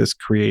do with this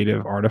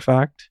creative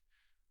artifact,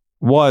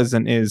 was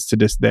and is to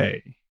this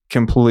day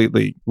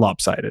completely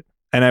lopsided.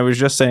 And I was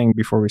just saying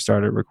before we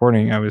started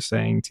recording, I was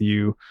saying to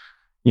you,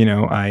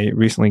 I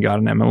recently got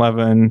an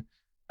M11.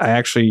 I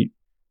actually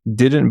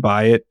didn't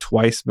buy it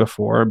twice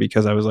before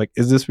because I was like,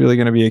 is this really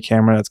going to be a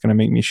camera that's going to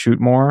make me shoot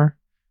more?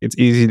 It's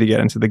easy to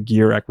get into the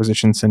gear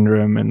acquisition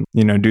syndrome and,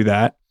 do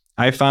that.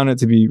 I found it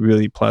to be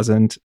really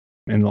pleasant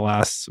in the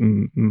last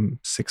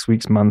 6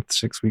 weeks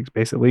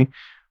basically.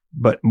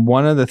 But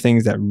one of the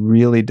things that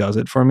really does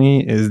it for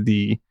me is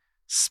the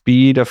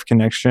speed of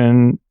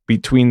connection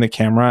between the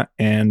camera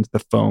and the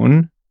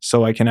phone.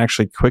 So I can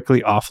actually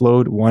quickly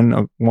offload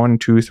one,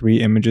 two,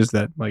 three images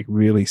that like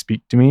really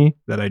speak to me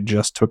that I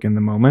just took in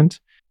the moment.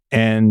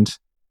 And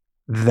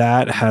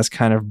that has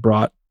kind of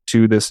brought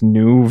to this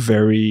new,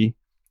 very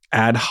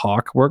ad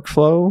hoc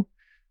workflow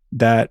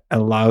that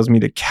allows me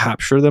to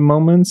capture the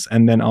moments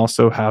and then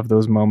also have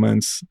those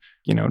moments,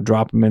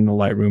 drop them in the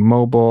Lightroom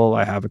mobile.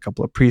 I have a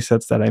couple of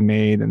presets that I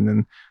made, and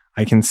then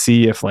I can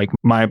see if like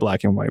my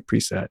black and white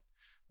preset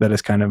that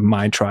is kind of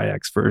my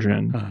Tri-X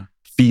version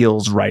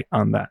feels right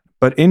on that.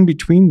 But in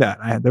between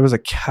that, there was a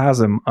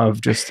chasm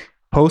of just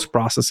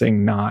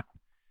post-processing not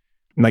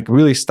like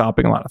really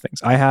stopping a lot of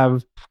things. I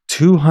have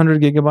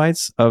 200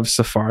 gigabytes of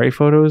Safari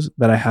photos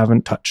that I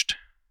haven't touched.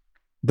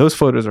 Those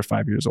photos are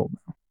 5 years old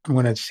now. I'm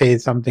going to say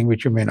something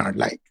which you may not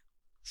like.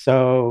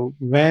 So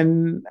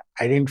when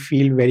I didn't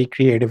feel very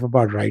creative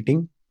about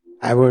writing,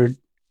 I would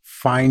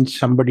find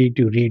somebody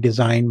to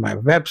redesign my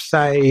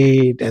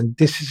website, and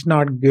this is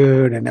not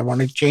good, and I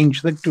want to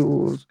change the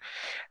tools.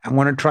 I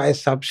want to try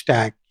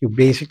Substack. You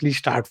basically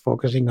start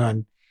focusing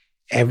on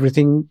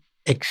everything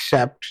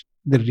except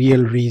the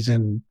real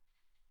reason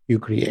you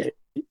create.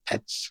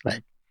 That's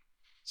like,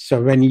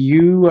 so when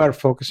you are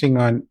focusing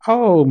on,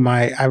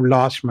 I've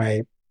lost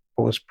my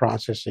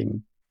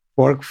post-processing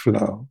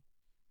workflow,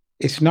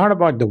 it's not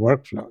about the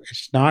workflow.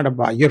 It's not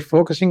about, you're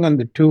focusing on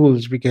the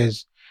tools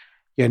because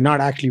you're not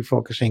actually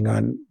focusing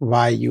on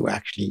why you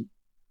actually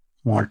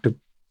want to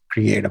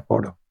create a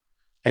photo.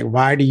 Like,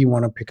 why do you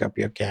want to pick up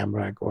your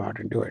camera and go out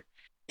and do it?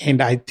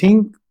 And I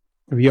think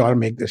we all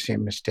make the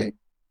same mistake.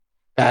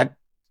 That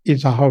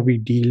is how we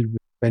deal with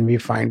when we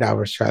find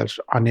ourselves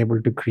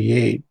unable to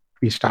create.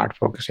 We start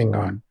focusing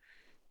on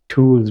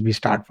tools. We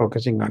start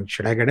focusing on,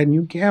 should I get a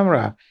new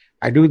camera?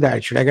 I do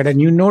that. Should I get a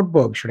new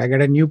notebook? Should I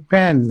get a new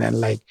pen? And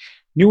like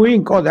new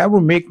ink? Oh, that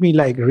would make me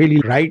like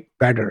really write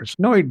better.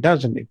 No, it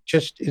doesn't. It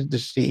just is the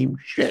same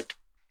shit.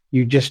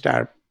 You just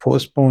are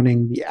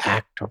postponing the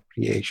act of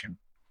creation.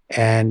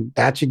 And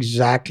that's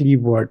exactly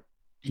what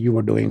you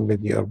were doing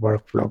with your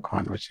workflow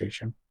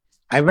conversation.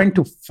 I went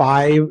to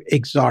 5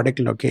 exotic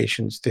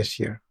locations this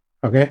year.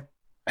 Okay.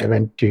 I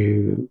went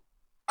to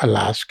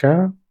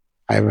Alaska.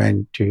 I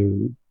went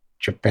to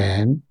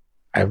Japan.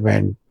 I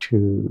went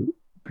to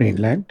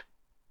Greenland.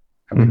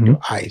 I went to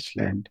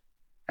Iceland,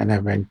 and I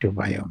went to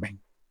Wyoming.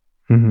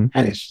 And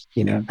it's,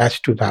 that's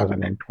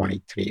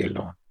 2023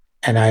 alone.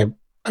 And I've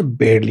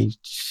barely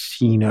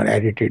seen or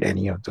edited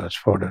any of those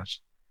photos.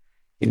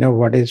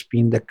 What has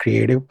been the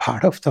creative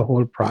part of the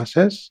whole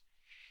process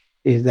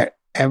is that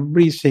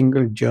every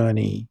single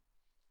journey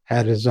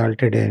has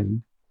resulted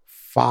in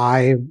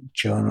 5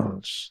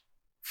 journals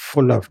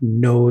full of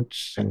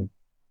notes and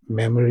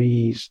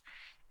memories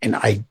and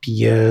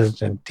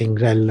ideas and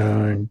things I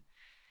learned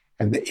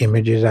and the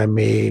images I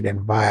made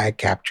and why I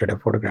captured a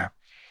photograph.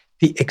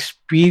 The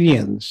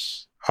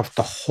experience of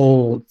the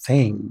whole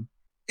thing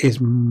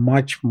is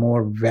much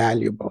more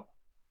valuable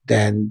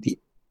than the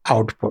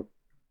output.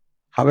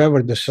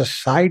 However, the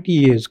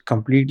society is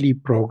completely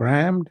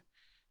programmed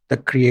the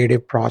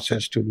creative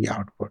process to the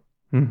output,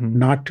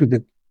 not to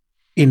the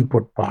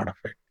input part of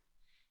it.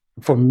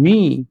 For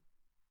me,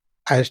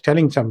 I was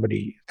telling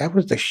somebody, that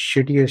was the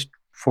shittiest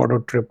photo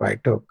trip I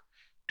took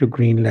to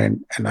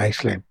Greenland and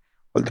Iceland.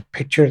 Well, the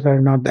pictures are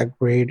not that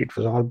great. It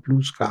was all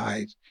blue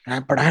skies.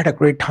 But I had a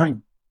great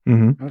time.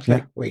 I was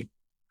like, wait,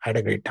 I had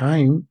a great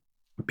time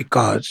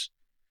because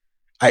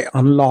I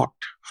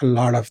unlocked a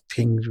lot of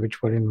things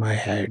which were in my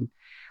head.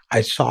 I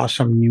saw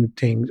some new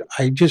things.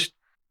 I just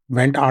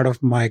went out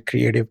of my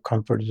creative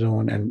comfort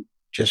zone and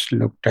just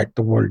looked at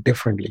the world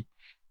differently.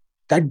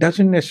 That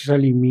doesn't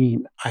necessarily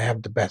mean I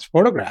have the best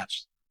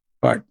photographs,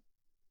 but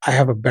I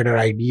have a better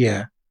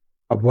idea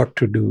of what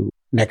to do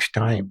next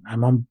time.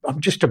 I'm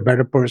just a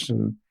better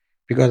person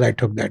because I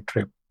took that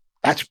trip.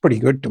 That's pretty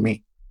good to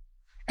me.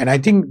 And I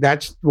think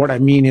that's what I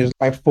mean is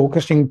by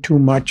focusing too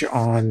much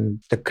on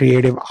the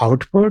creative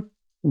output,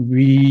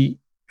 we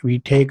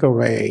take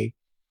away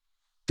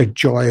the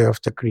joy of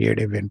the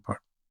creative input.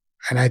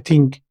 And I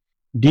think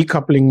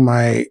decoupling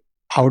my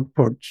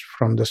outputs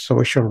from the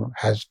social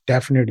has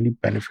definitely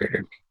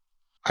benefited me.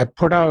 I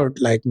put out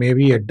like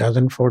maybe a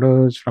dozen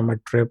photos from a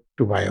trip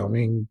to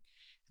Wyoming.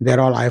 They're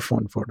all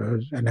iPhone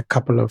photos and a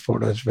couple of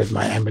photos with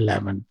my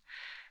M11.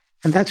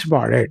 And that's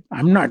about it.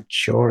 I'm not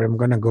sure I'm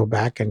going to go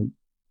back and,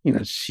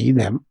 see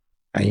them.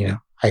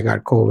 I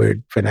got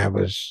COVID when I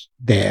was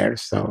there.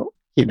 So,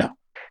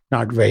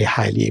 not very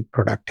highly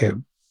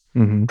productive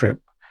trip.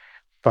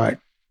 But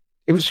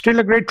it was still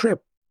a great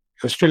trip.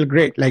 It was still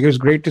great. Like, it was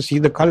great to see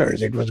the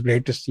colors. It was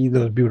great to see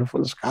those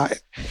beautiful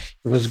skies.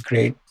 It was a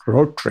great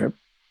road trip,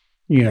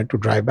 to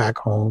drive back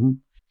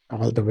home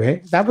all the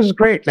way. That was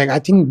great. Like, I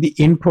think the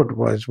input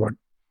was what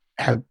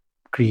helped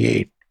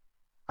create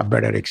a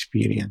better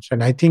experience.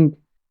 And I think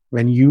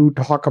when you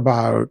talk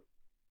about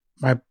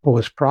my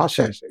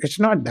post-process, it's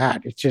not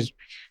that. It's just,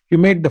 you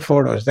made the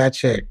photos.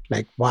 That's it.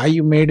 Like, why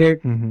you made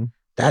it,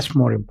 that's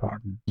more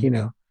important.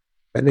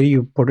 Whether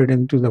you put it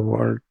into the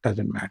world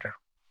doesn't matter.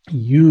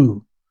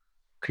 You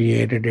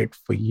created it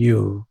for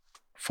you,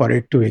 for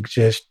it to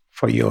exist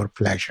for your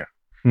pleasure.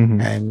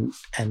 And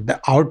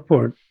the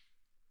output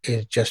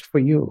is just for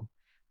you.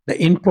 The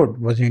input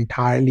was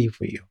entirely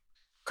for you.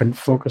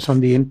 Focus on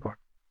the input.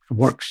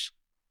 works.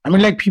 I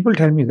mean, like people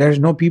tell me there's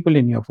no people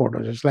in your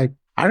photos. It's like,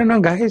 I don't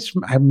know, guys.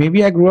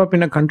 Maybe I grew up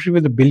in a country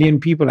with 1 billion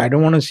people. I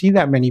don't want to see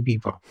that many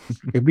people.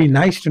 It'd be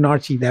nice to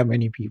not see that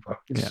many people.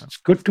 It's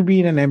good to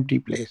be in an empty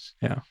place.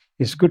 Yeah.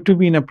 It's good to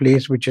be in a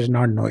place which is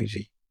not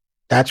noisy.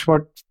 That's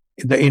what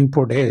the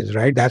input is,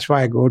 right? That's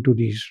why I go to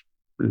these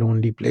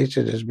lonely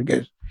places, is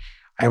because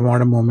I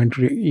want a moment,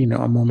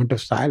 a moment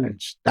of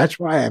silence. That's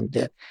why I'm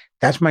there.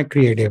 That's my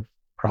creative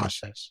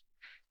process.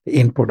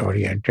 Input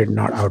oriented,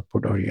 not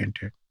output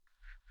oriented.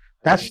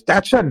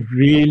 That's a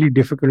really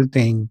difficult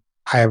thing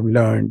I have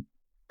learned.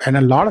 And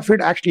a lot of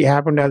it actually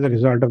happened as a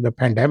result of the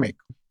pandemic,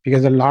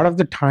 because a lot of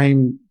the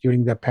time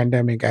during the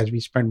pandemic, as we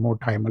spent more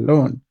time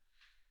alone,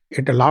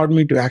 it allowed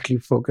me to actually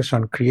focus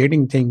on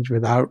creating things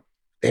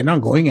they're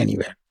not going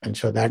anywhere. And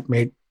so that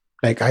made,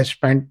 like, I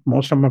spent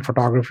most of my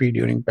photography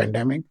during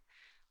pandemic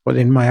was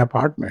in my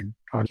apartment,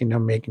 or,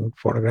 making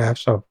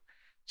photographs of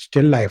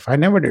still life. I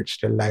never did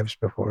still lives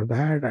before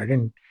that. I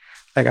didn't,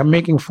 I'm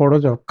making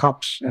photos of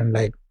cups and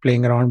like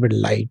playing around with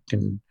light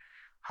and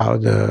how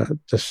the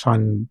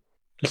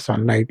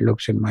sunlight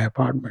looks in my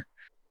apartment.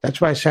 That's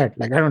why I said,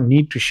 I don't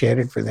need to share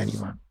it with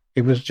anyone.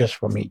 It was just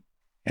for me.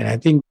 And I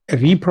think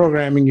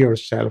reprogramming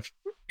yourself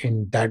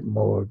in that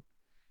mode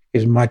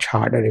is much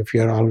harder if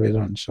you're always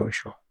on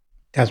social.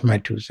 That's my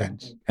 2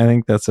 cents. I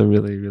think that's a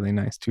really, really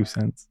nice 2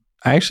 cents.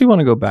 I actually want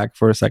to go back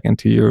for a second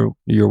to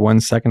your 1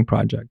 second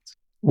project.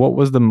 What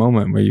was the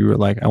moment where you were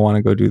like, I want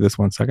to go do this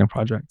 1 second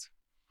project?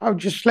 Oh,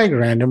 just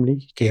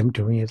randomly came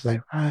to me. It's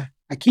like, I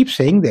keep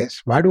saying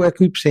this. Why do I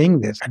keep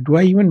saying this? Do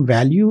I even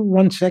value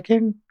 1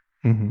 second?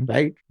 Mm-hmm.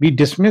 Right? We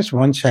dismiss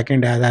 1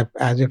 second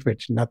as if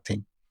it's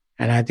nothing.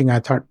 And I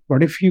thought,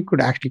 what if you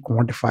could actually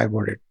quantify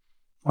what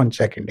 1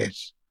 second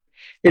is?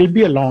 It'll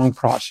be a long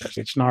process.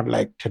 It's not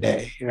like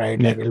today, right?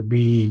 Yeah. It'll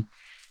be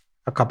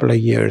a couple of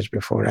years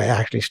before I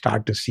actually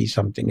start to see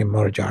something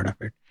emerge out of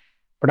it.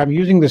 But I'm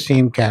using the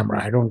same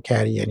camera. I don't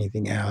carry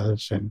anything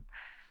else. And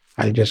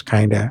I'll just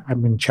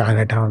I'm in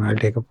Chinatown, I'll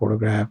take a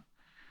photograph.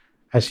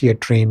 I see a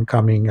train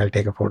coming, I'll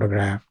take a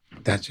photograph.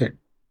 That's it.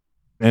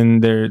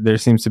 And there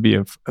seems to be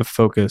a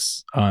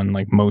focus on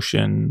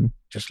motion.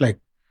 Just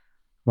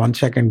 1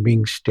 second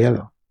being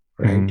still,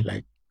 right? Mm-hmm.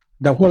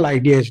 The whole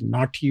idea is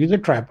not to use a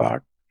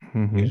tripod,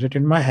 mm-hmm. use it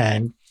in my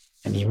hand.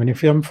 And even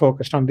if I'm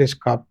focused on this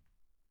cup,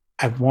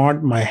 I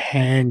want my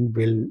hand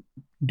will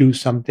do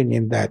something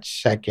in that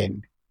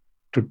second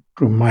to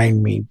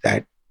remind me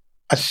that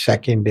a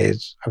second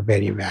is a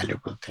very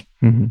valuable thing.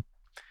 Mm-hmm.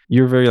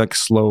 You're a very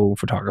slow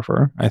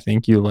photographer. I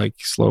think you like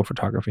slow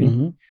photography.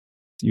 Mm-hmm.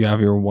 You have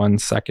your 1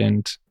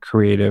 second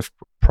creative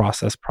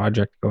process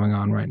project going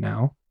on right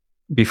now.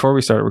 Before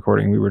we started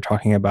recording, we were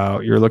talking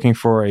about you're looking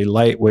for a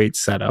lightweight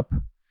setup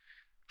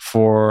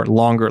for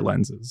longer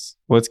lenses.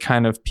 What's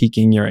kind of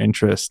piquing your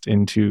interest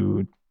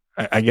into,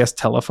 I guess,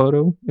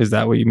 telephoto? Is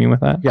that what you mean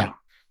with that? Yeah.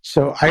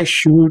 So I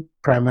shoot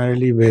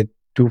primarily with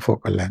 2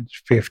 focal lengths,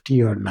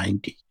 50 or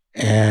 90.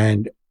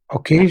 And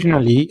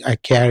occasionally I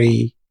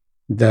carry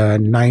the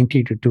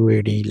 90 to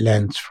 280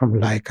 lens from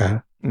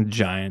Leica.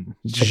 Giant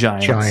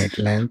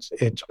lens.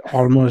 It's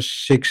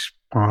almost 6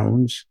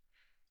 pounds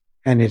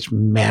and it's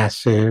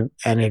massive,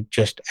 and it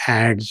just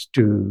adds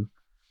to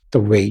the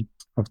weight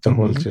of the mm-hmm.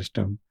 whole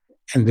system.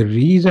 And the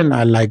reason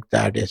I like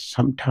that is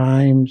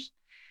sometimes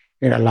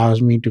it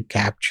allows me to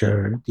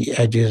capture the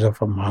edges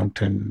of a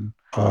mountain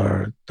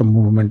or the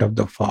movement of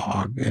the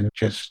fog, and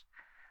just,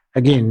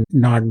 again,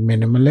 not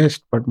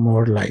minimalist, but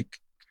more like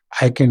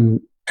I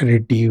can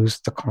reduce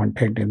the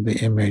content in the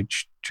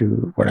image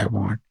to what I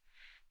want,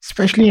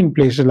 especially in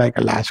places like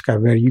Alaska,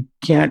 where you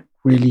can't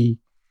really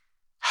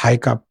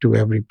hike up to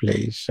every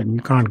place and you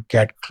can't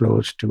get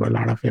close to a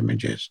lot of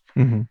images.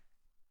 Mm-hmm.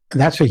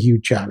 That's a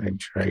huge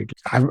challenge, right?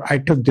 I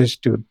took this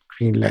to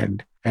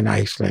Greenland and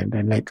Iceland,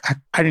 and I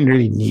didn't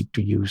really need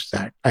to use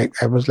that.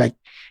 I was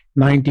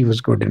 90 was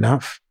good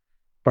enough,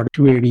 but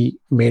 280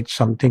 made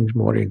some things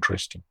more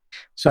interesting.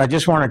 So I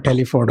just want a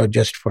telephoto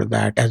just for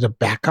that as a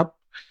backup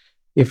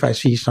if I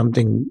see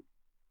something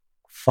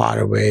far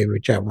away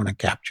which I want to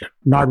capture.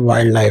 Not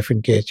wildlife,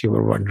 in case you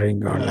were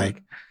wondering, or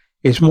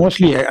it's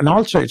mostly, and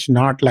also it's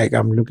not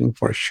I'm looking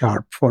for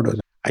sharp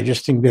photos. I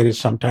just think there is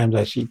sometimes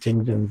I see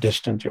things in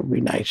distance. It would be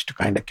nice to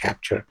kind of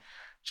capture.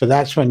 So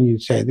that's when you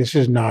say, this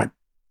is not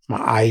my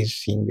eyes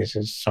seeing, this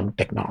is some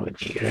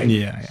technology, right?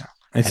 Yeah.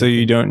 And so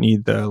you don't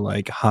need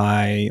the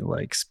high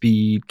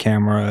speed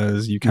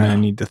cameras. You kind of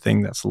need the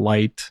thing that's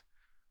light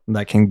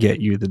that can get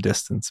you the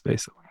distance,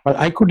 basically. Well,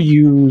 I could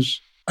use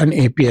an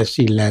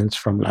APS-C lens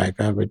from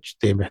Leica, which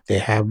they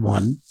have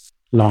one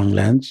long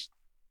lens.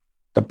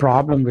 The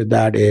problem with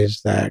that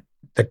is that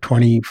the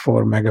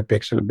 24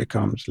 megapixel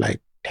becomes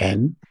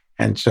 10.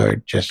 And so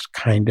it just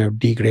kind of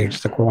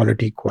degrades the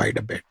quality quite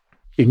a bit.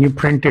 When you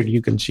print it,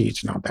 you can see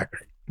it's not that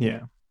great.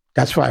 Yeah.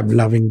 That's why I'm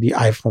loving the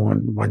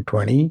iPhone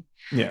 120.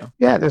 Yeah.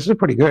 Yeah, this is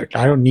pretty good.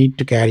 I don't need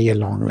to carry a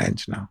long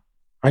lens now.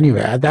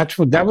 Anyway,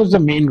 that was the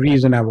main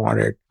reason I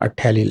wanted a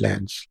tele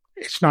lens.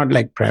 It's not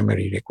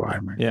primary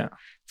requirement. Yeah.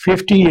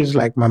 50 is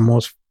my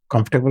most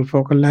comfortable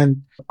focal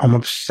length. I'm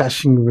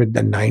obsessing with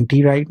the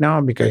 90 right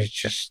now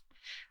because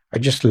I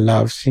just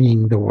love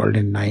seeing the world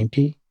in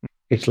 90.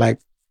 It's like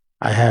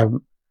I have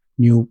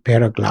new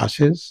pair of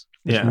glasses.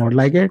 It's more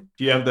like it.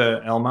 Do you have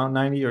the L mount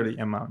 90 or the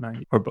M mount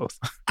 90 or both?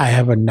 I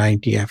have a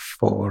 90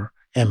 f4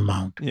 M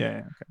mount.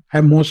 Okay.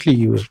 I mostly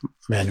use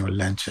manual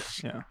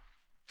lenses. Yeah.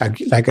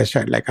 Like I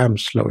said, like I'm a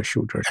slow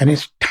shooter. And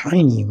it's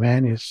tiny,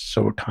 man. It's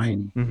so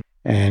tiny. Mm-hmm.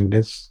 And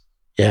it's,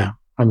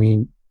 I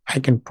mean, I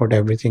can put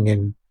everything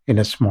in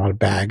a small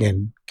bag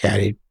and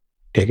take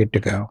it to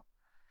go.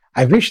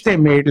 I wish they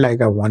made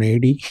like a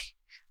 180.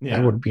 Yeah.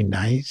 That would be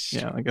nice.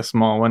 Yeah, like a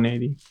small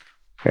 180.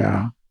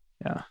 Yeah.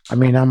 Yeah. I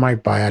mean, I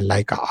might buy a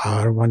Leica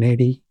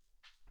R180.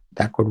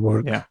 That could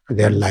work. Yeah.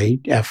 They're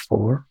light,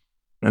 f4.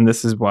 And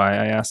this is why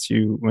I asked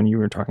you when you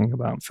were talking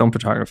about film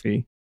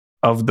photography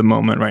of the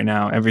moment right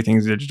now.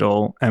 Everything's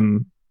digital.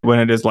 And when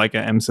it is like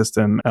an M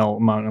system, L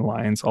mount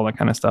alliance, all that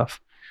kind of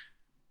stuff.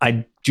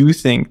 I do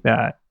think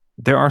that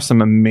there are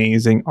some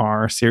amazing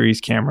R series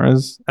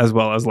cameras as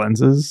well as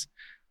lenses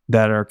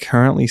that are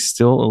currently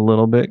still a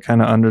little bit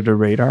kind of under the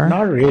radar.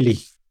 Not really.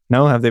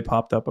 No, have they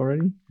popped up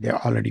already?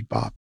 They're already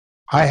popped.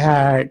 I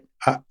had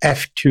a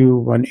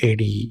f2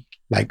 180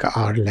 like a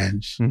R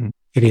lens. Mm-hmm.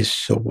 It is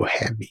so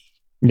heavy.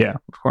 Yeah,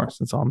 of course.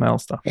 It's all metal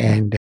stuff.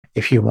 And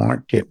if you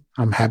want it,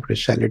 I'm happy to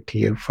sell it to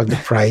you for the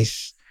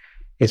price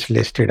it's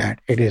listed at.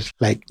 It is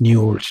like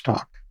new old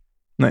stock.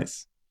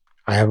 Nice.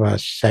 I have a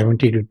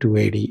 70 to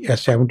 280, a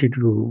 70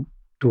 to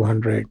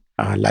 200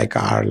 like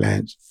R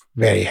lens,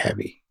 very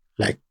heavy,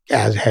 like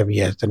as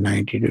heavy as the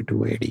 90 to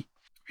 280.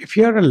 If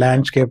you're a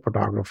landscape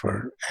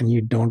photographer and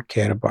you don't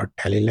care about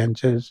tele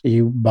lenses,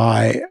 you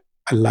buy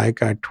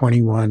like a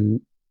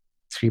 21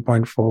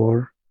 3.4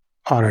 or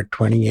a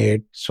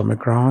 28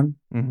 Summicron,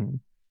 mm-hmm.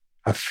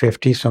 a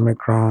 50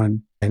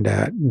 Summicron, and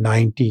a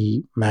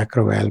 90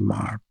 macro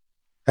L-Mark.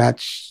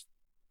 That's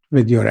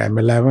with your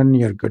M11,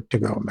 you're good to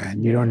go,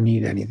 man. You don't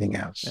need anything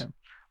else. Yeah.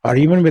 Or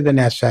even with an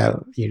SL,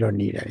 you don't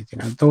need anything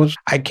else. Those,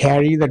 I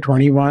carry the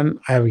 21.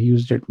 I've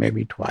used it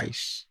maybe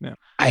twice. Yeah.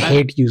 I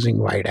hate using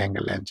wide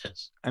angle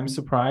lenses. I'm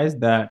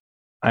surprised that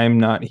I'm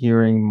not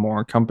hearing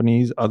more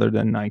companies other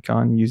than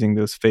Nikon using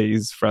those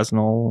phase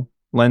Fresnel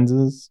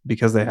lenses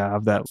because they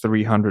have that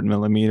 300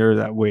 millimeter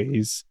that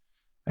weighs,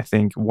 I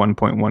think,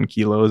 1.1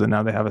 kilos. And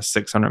now they have a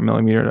 600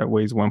 millimeter that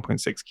weighs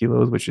 1.6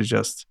 kilos, which is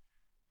just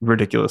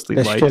ridiculously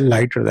light. Still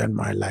lighter than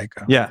my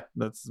Leica. Yeah,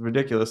 that's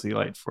ridiculously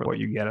light for what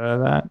you get out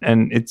of that.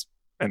 And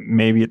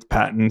maybe it's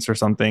patents or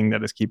something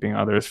that is keeping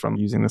others from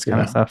using this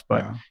kind of stuff.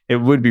 But it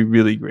would be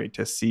really great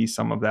to see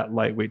some of that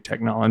lightweight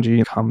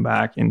technology come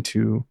back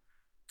into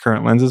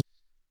current lenses.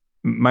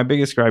 My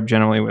biggest gripe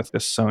generally with the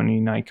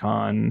Sony,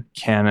 Nikon,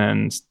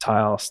 Canon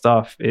style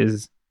stuff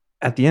is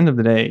at the end of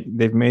the day,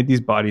 they've made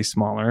these bodies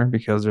smaller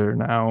because they're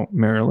now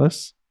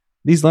mirrorless.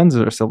 These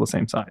lenses are still the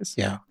same size.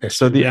 Yeah.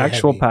 So the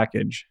actual heavy.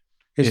 Package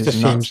is the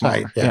same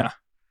size. Yeah.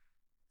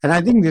 And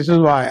I think this is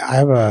why I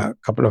have a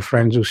couple of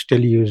friends who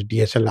still use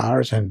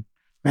DSLRs, and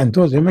man,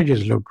 those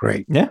images look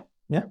great. Yeah.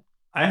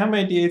 I have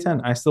my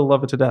D810. I still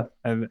love it to death.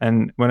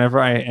 And whenever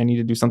I need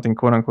to do something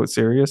quote unquote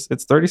serious,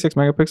 it's 36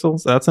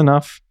 megapixels. That's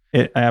enough.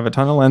 I have a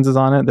ton of lenses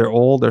on it. They're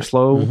old. They're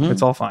slow. Mm-hmm.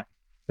 It's all fine.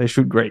 They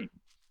shoot great.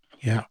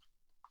 Yeah.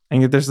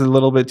 And there's a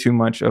little bit too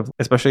much of,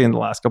 especially in the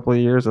last couple of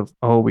years of,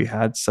 we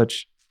had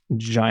such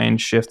giant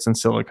shifts in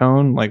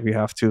silicone. Like we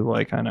have to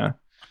like kind of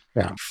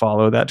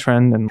follow that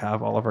trend and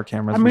have all of our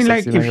cameras. I mean,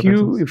 like if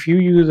you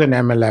use an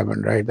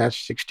M11, right, that's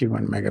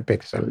 61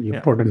 megapixel. You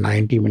put a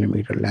 90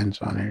 millimeter lens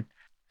on it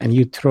and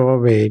you throw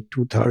away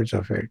 2/3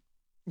 of it,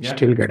 you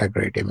still get a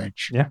great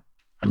image. Yeah.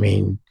 I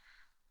mean,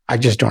 I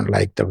just don't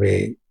like the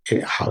way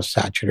how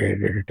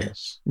saturated it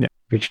is. Yeah.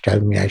 Which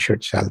tells me I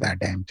should sell that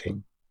damn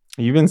thing.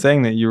 You've been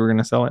saying that you were going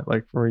to sell it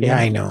like for a year. Yeah,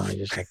 I know.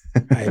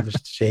 I was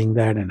saying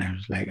that and I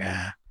was like,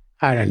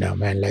 I don't know,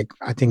 man. Like,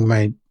 I think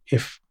my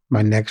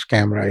next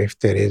camera, if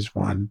there is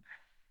one,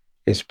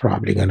 is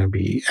probably going to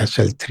be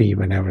SL3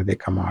 whenever they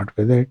come out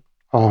with it,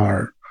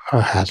 or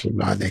a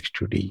Hasselblad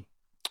X2D.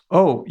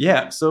 Oh,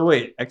 yeah. So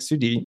wait,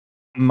 X2D.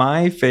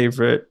 My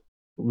favorite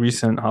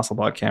recent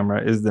Hasselblad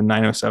camera is the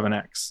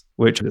 907X,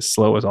 which is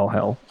slow as all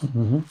hell.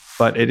 Mm-hmm.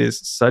 But it is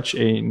such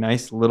a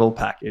nice little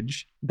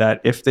package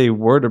that if they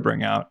were to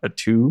bring out a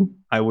 2,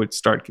 I would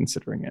start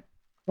considering it.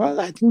 Well,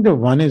 I think the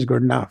 1 is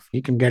good enough.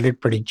 You can get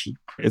it pretty cheap.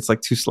 It's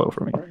like too slow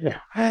for me.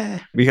 Yeah.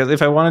 Because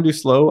if I want to do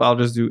slow, I'll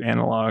just do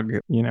analog,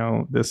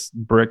 this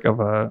brick of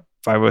a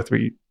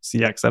 503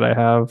 CX that I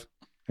have.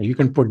 You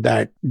can put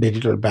that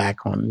digital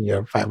back on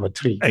your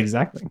 503.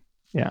 Exactly.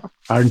 Yeah.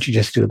 Why don't you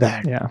just do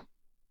that? Yeah.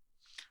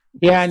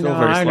 Yeah, no,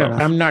 I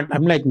don't know.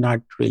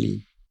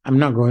 I'm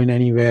not going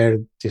anywhere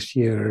this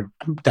year.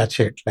 That's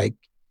it. Like,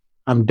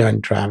 I'm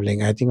done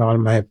traveling. I think all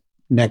my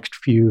next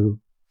few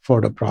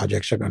photo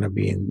projects are going to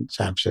be in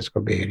San Francisco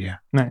Bay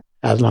Area. Nice.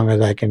 As long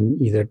as I can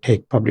either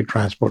take public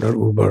transport or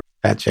Uber,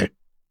 that's it.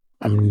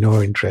 I'm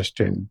no interest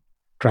in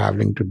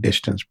traveling to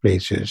distant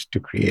places to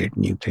create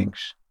new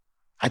things.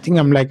 I think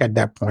I'm like at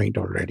that point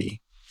already.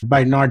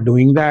 By not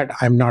doing that,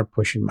 I'm not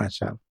pushing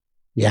myself.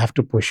 You have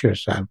to push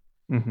yourself.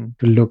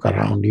 to look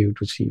around you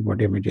to see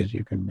what images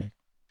you can make.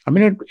 I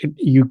mean,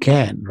 you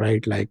can,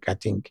 right? Like, I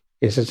think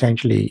it's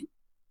essentially,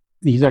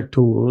 these are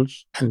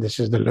tools and this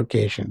is the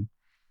location.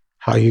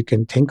 How you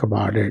can think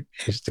about it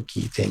is the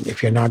key thing.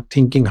 If you're not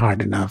thinking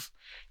hard enough,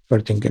 you're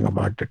thinking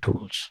about the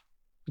tools.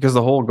 Because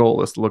the whole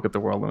goal is to look at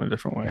the world in a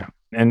different way. Yeah.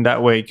 And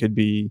that way could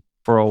be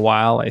for a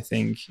while, I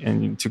think,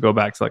 and to go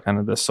back to like kind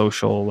of the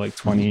social, like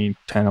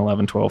 2010,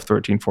 11, 12,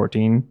 13,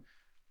 14,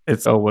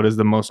 it's, what is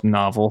the most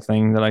novel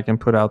thing that I can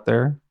put out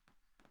there?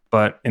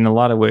 But in a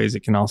lot of ways,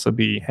 it can also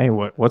be, hey,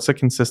 what's a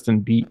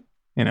consistent beat,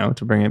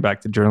 to bring it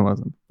back to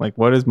journalism? Like,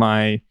 what is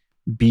my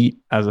beat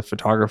as a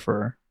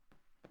photographer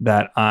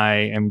that I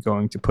am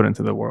going to put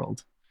into the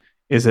world?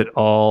 Is it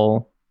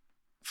all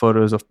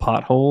photos of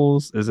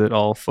potholes? Is it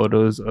all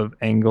photos of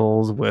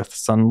angles with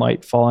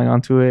sunlight falling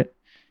onto it?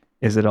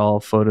 Is it all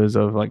photos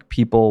of like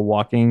people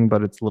walking,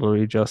 but it's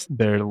literally just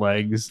their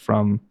legs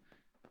from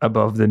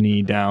above the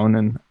knee down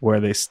and where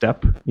they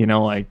step?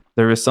 Like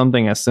there is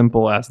something as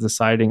simple as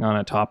deciding on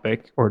a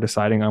topic or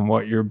deciding on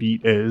what your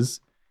beat is,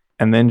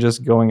 and then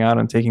just going out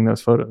and taking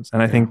those photos.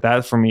 And I think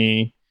that for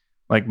me,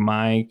 like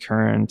my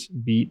current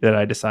beat that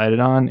I decided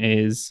on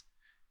is,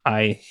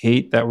 I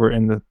hate that we're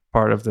in the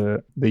part of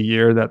the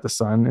year that the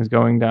sun is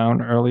going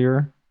down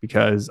earlier,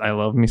 because I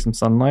love me some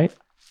sunlight,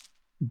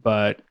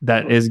 but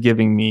that is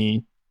giving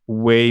me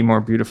way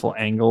more beautiful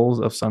angles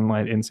of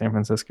sunlight in San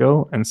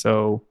Francisco. And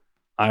so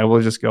I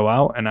will just go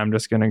out and I'm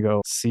just going to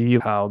go see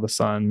how the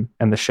sun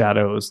and the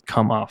shadows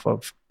come off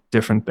of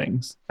different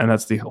things. And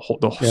that's the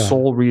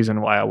sole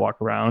reason why I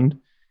walk around,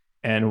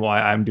 and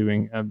why I'm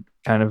doing a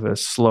kind of a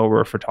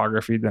slower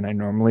photography than I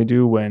normally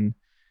do when,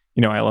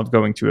 I love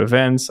going to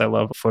events. I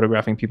love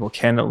photographing people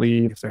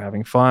candidly if they're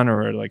having fun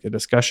or like a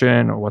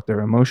discussion or what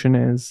their emotion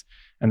is.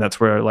 And that's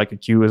where like a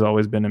cue has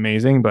always been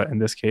amazing. But in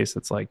this case,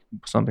 it's like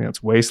something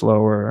that's way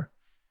slower,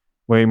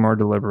 way more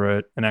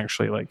deliberate, and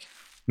actually like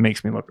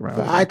makes me look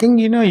around. I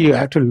think, you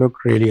have to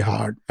look really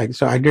hard. Like,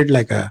 so I did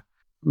like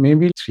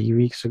maybe 3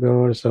 weeks ago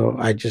or so,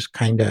 I just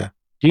kind of,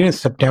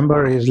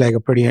 September is like a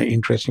pretty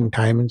interesting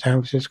time in San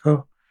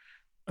Francisco.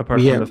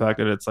 Apart from the fact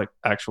that it's like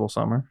actual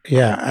summer.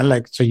 Yeah. And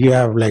like, so you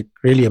have like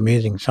really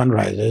amazing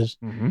sunrises,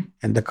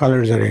 and the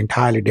colors are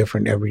entirely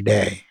different every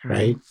day,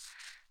 right?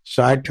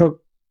 So I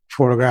took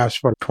photographs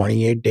for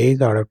 28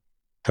 days out of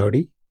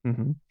 30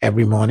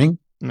 every morning.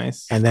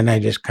 Nice. And then I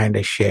just kind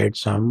of shared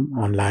some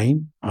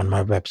online on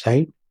my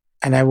website.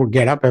 And I would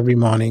get up every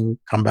morning,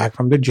 come back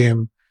from the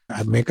gym,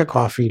 I'd make a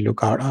coffee,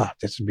 look out,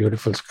 this is a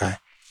beautiful sky.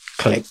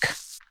 Click.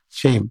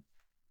 Same.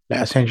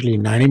 Essentially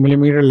 90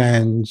 millimeter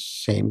lens,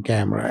 same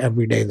camera,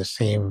 every day the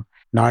same,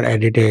 not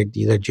edited.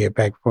 These are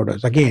JPEG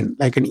photos. Again,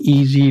 like an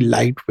easy,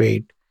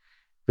 lightweight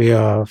way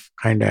of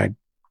kind of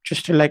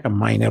just like a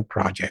minor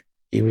project.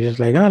 It was just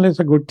like, that's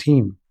a good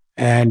theme.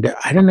 And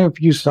I don't know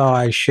if you saw,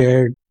 I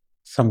shared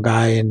some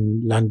guy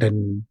in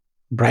London,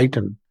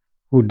 Brighton,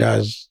 who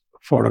does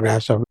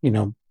photographs of,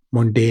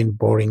 mundane,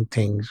 boring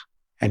things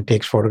and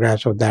takes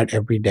photographs of that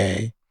every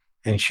day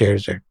and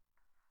shares it.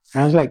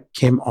 And I was like,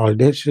 Kim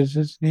Aldis is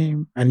his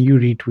name. And you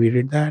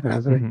retweeted that. And I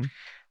was like,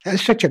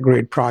 that's such a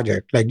great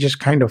project. Like, just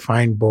kind of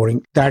find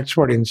boring. That's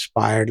what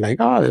inspired, like,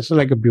 this is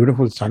like a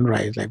beautiful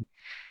sunrise. Like,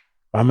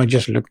 why am I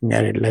just looking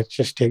at it? Let's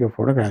just take a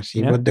photograph,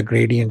 see what the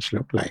gradients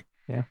look like.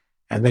 Yeah.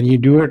 And then you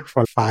do it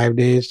for 5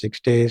 days, 6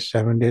 days,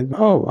 7 days.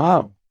 Oh,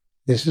 wow.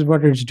 This is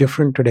what is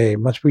different today. It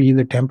must be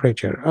the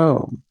temperature.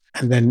 Oh.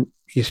 And then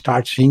you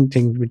start seeing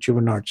things which you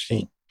were not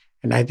seeing.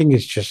 And I think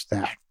it's just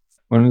that.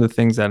 One of the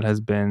things that has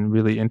been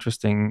really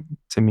interesting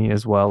to me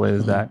as well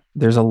is that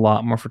there's a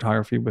lot more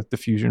photography with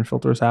diffusion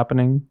filters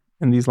happening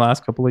in these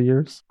last couple of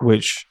years,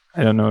 which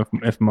I don't know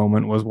if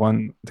Moment was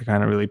one to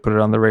kind of really put it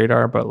on the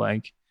radar, but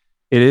like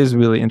it is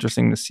really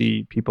interesting to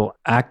see people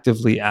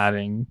actively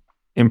adding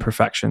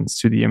imperfections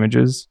to the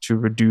images to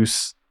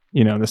reduce,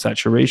 the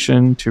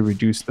saturation, to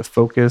reduce the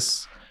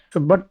focus.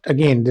 But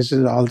again, this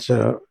is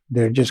also,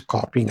 they're just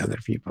copying other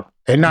people.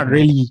 They're not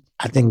really,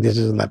 I think this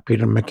is like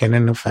Peter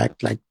McKinnon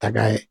effect. Like that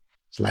guy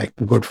is like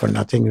good for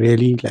nothing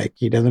really. Like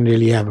he doesn't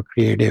really have a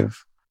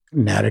creative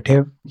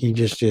narrative. He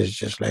just is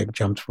just like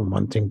jumps from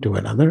one thing to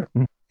another.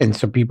 And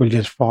so people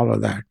just follow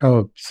that.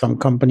 Oh, some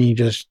company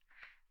just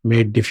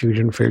made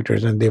diffusion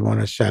filters and they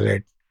want to sell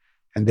it.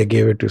 And they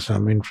gave it to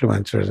some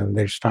influencers and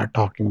they start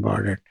talking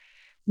about it.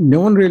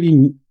 No one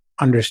really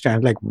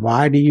understands, like,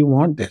 why do you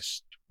want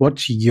this?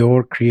 What's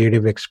your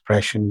creative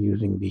expression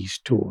using these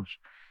tools?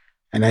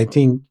 And I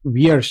think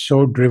we are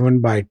so driven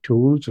by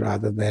tools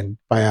rather than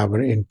by our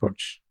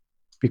inputs,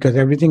 because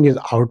everything is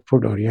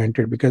output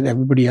oriented, because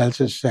everybody else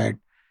has said,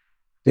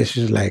 this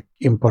is like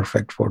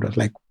imperfect photos.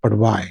 Like, but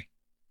why?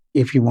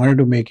 If you wanted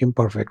to make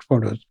imperfect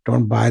photos,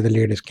 don't buy the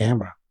latest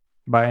camera.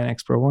 Buy an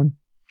X Pro 1.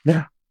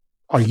 Yeah.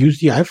 Or use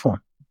the iPhone.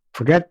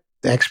 Forget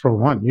the X Pro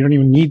 1. You don't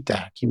even need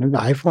that. The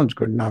iPhone's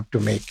good enough to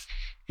make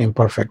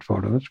imperfect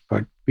photos,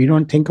 but we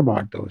don't think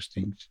about those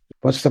things.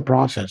 What's the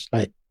process?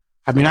 Like,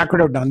 I mean, I could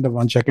have done the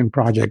 1 second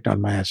project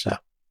on my SL.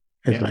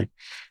 It's like,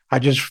 I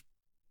just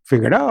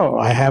figured,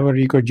 I have a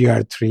Ricoh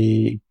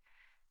GR3.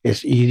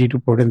 It's easy to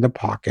put in the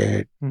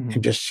pocket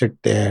and just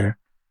sit there.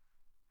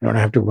 You don't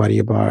have to worry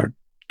about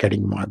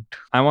getting mugged.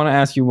 I want to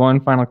ask you one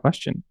final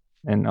question.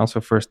 And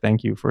also first,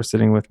 thank you for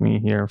sitting with me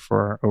here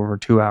for over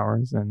 2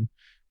 hours and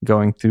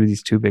going through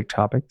these two big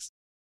topics.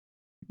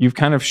 You've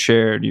kind of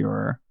shared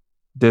your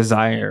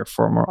desire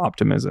for more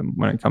optimism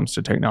when it comes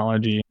to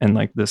technology and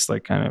like this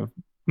like kind of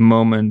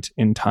moment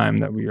in time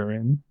that we are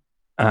in.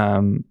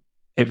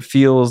 It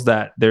feels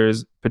that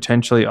there's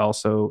potentially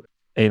also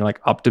a like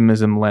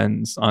optimism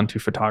lens onto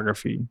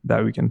photography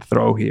that we can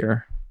throw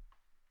here.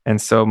 And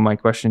so my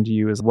question to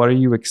you is, what are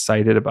you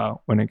excited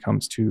about when it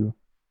comes to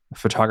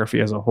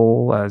photography as a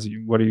whole?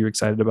 What are you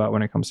excited about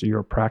when it comes to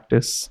your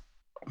practice?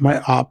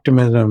 My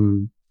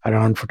optimism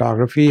around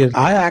photography is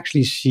I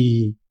actually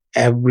see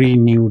every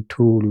new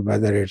tool,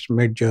 whether it's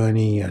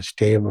Midjourney or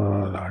Stable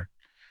or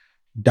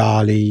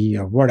DALL-E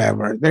or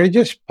whatever, they're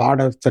just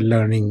part of the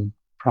learning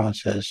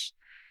process.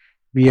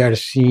 We are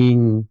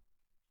seeing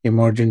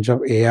emergence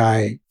of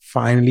AI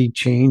finally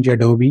change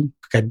Adobe,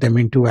 get them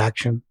into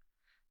action.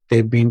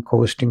 They've been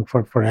coasting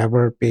for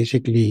forever,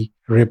 basically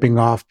ripping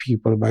off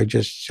people by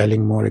just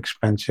selling more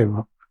expensive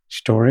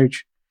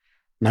storage.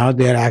 Now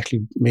they're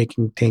actually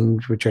making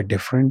things which are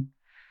different.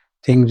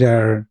 Things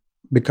are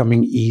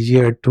becoming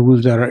easier.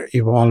 Tools are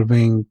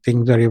evolving.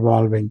 Things are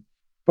evolving.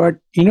 But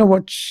you know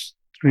what's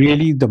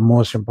really the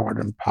most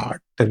important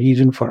part? The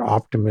reason for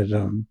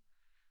optimism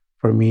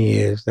for me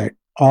is that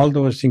all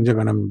those things are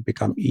going to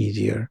become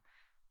easier.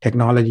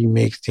 Technology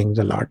makes things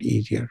a lot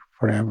easier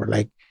forever.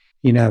 Like,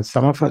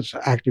 some of us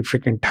actually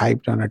freaking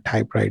typed on a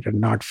typewriter,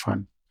 not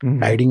fun.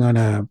 Writing on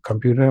a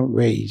computer,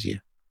 way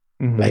easier.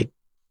 Like,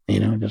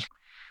 just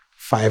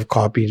 5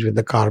 copies with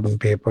the carbon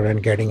paper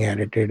and getting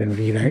edited and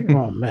rewrite.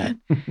 Oh,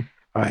 man.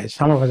 All right.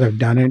 Some of us have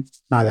done it.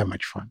 Not that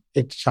much fun.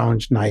 It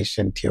sounds nice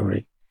in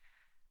theory.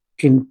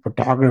 In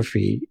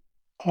photography,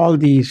 all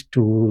these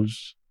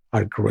tools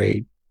are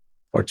great.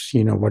 But,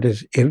 what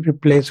is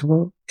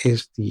irreplaceable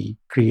is the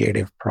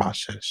creative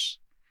process.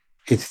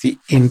 It's the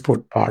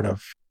input part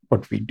of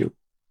what we do.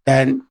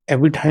 And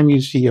every time you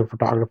see a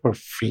photographer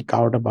freak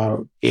out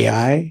about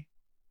AI,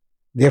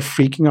 they're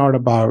freaking out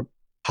about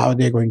how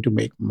they're going to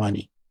make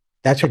money.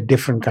 That's a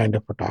different kind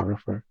of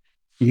photographer.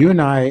 You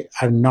and I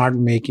are not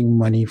making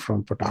money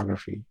from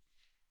photography.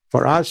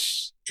 For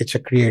us, it's a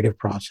creative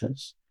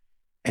process.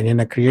 And in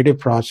a creative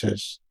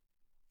process,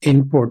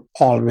 input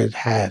always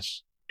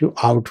has to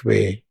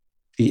outweigh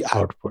the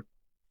output,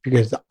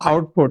 because the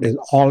output is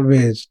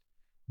always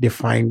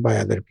defined by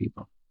other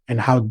people and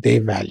how they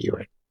value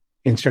it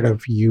instead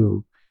of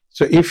you.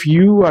 So if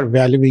you are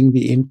valuing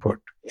the input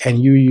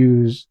and you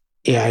use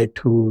AI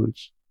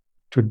tools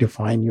to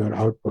define your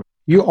output,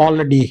 you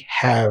already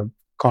have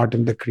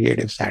gotten the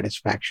creative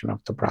satisfaction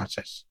of the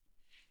process.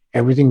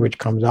 Everything which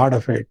comes out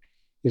of it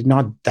is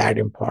not that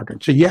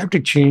important. So you have to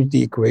change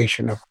the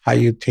equation of how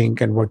you think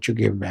and what you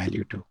give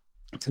value to.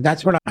 So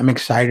that's what I'm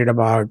excited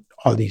about,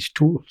 all these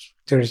tools.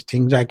 There's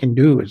things I can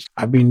do.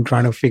 I've been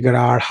trying to figure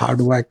out how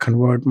do I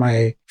convert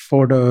my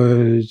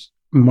photos,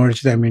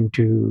 merge them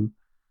into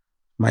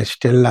my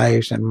still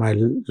lifes and my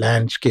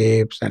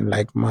landscapes and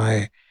like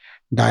my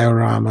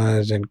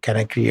dioramas, and can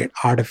I create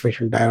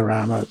artificial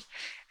dioramas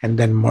and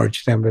then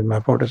merge them with my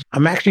photos.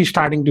 I'm actually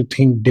starting to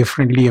think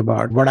differently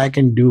about what I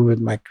can do with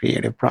my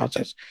creative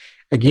process.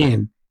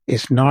 Again,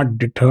 it's not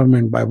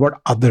determined by what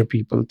other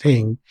people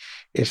think.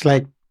 It's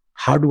like,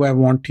 how do I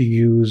want to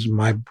use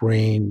my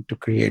brain to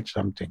create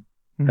something,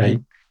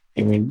 right?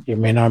 I mean, it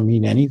may not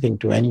mean anything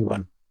to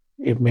anyone.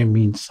 It may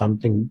mean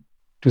something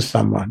to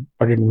someone,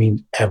 but it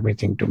means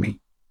everything to me.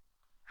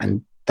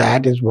 And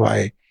that is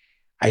why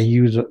I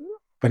use,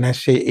 when I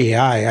say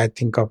AI,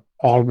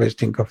 always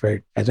think of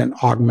it as an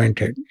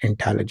augmented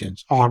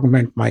intelligence,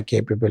 augment my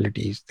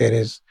capabilities.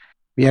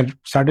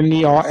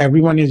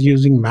 Everyone is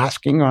using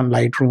masking on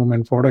Lightroom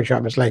and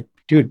Photoshop. It's like,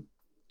 dude,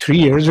 3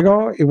 years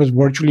ago, it was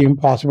virtually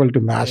impossible to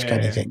mask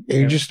anything.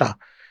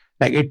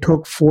 It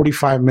took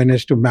 45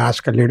 minutes to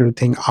mask a little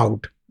thing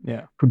out.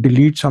 Yeah. To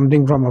delete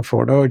something from a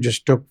photo, it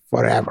just took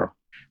forever.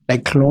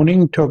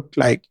 Cloning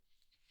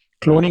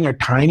a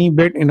tiny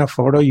bit in a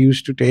photo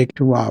used to take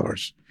 2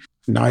 hours.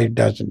 Now it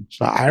doesn't.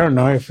 So I don't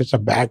know if it's a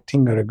bad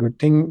thing or a good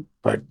thing,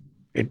 but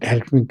it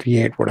helps me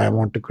create what I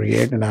want to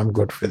create, and I'm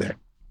good for that.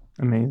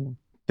 Amazing.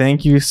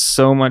 Thank you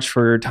so much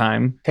for your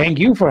time. Thank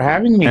you for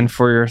having me. And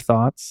for your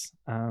thoughts.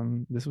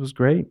 This was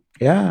great.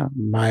 Yeah,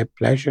 my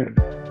pleasure.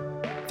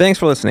 Thanks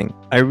for listening.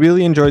 I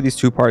really enjoyed these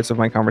 2 parts of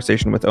my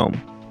conversation with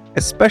Om,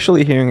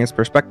 especially hearing his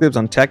perspectives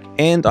on tech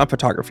and on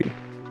photography.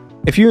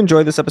 If you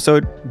enjoyed this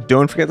episode,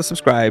 don't forget to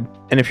subscribe.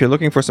 And if you're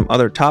looking for some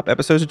other top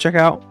episodes to check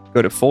out,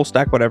 go to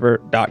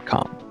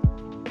fullstackwhatever.com.